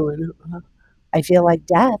 what are you doing?" I feel like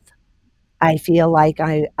death. I feel like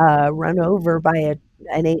I run over by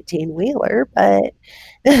an 18-wheeler, but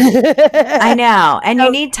I know. And So,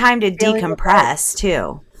 you need time to feeling decompress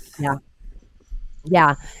too. Yeah.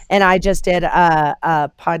 Yeah. And I just did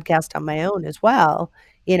a podcast on my own as well,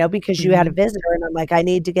 because you had a visitor, and I'm like, I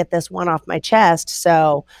need to get this one off my chest.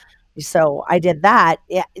 So I did that.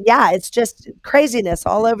 Yeah. It's just craziness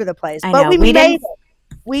all over the place. I But know. we made it.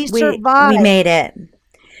 We survived. We made it.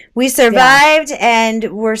 We survived,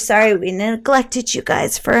 and we're sorry we neglected you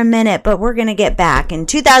guys for a minute, but we're going to get back. In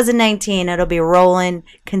 2019, it'll be rolling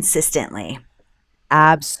consistently.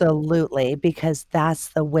 Absolutely, because that's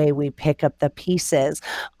the way we pick up the pieces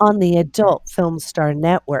on the Adult Film Star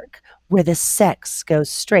Network, where the sex goes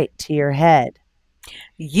straight to your head.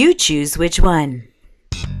 You choose which one.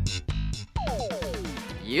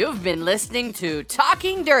 You've been listening to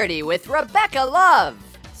Talking Dirty with Rebecca Love.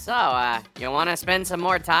 So, you want to spend some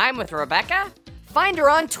more time with Rebecca? Find her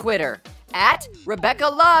on Twitter at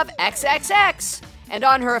RebeccaLoveXXX and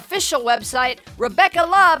on her official website,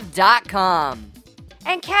 RebeccaLove.com.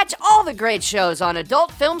 And catch all the great shows on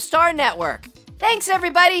Adult Film Star Network. Thanks,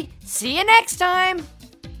 everybody. See you next time.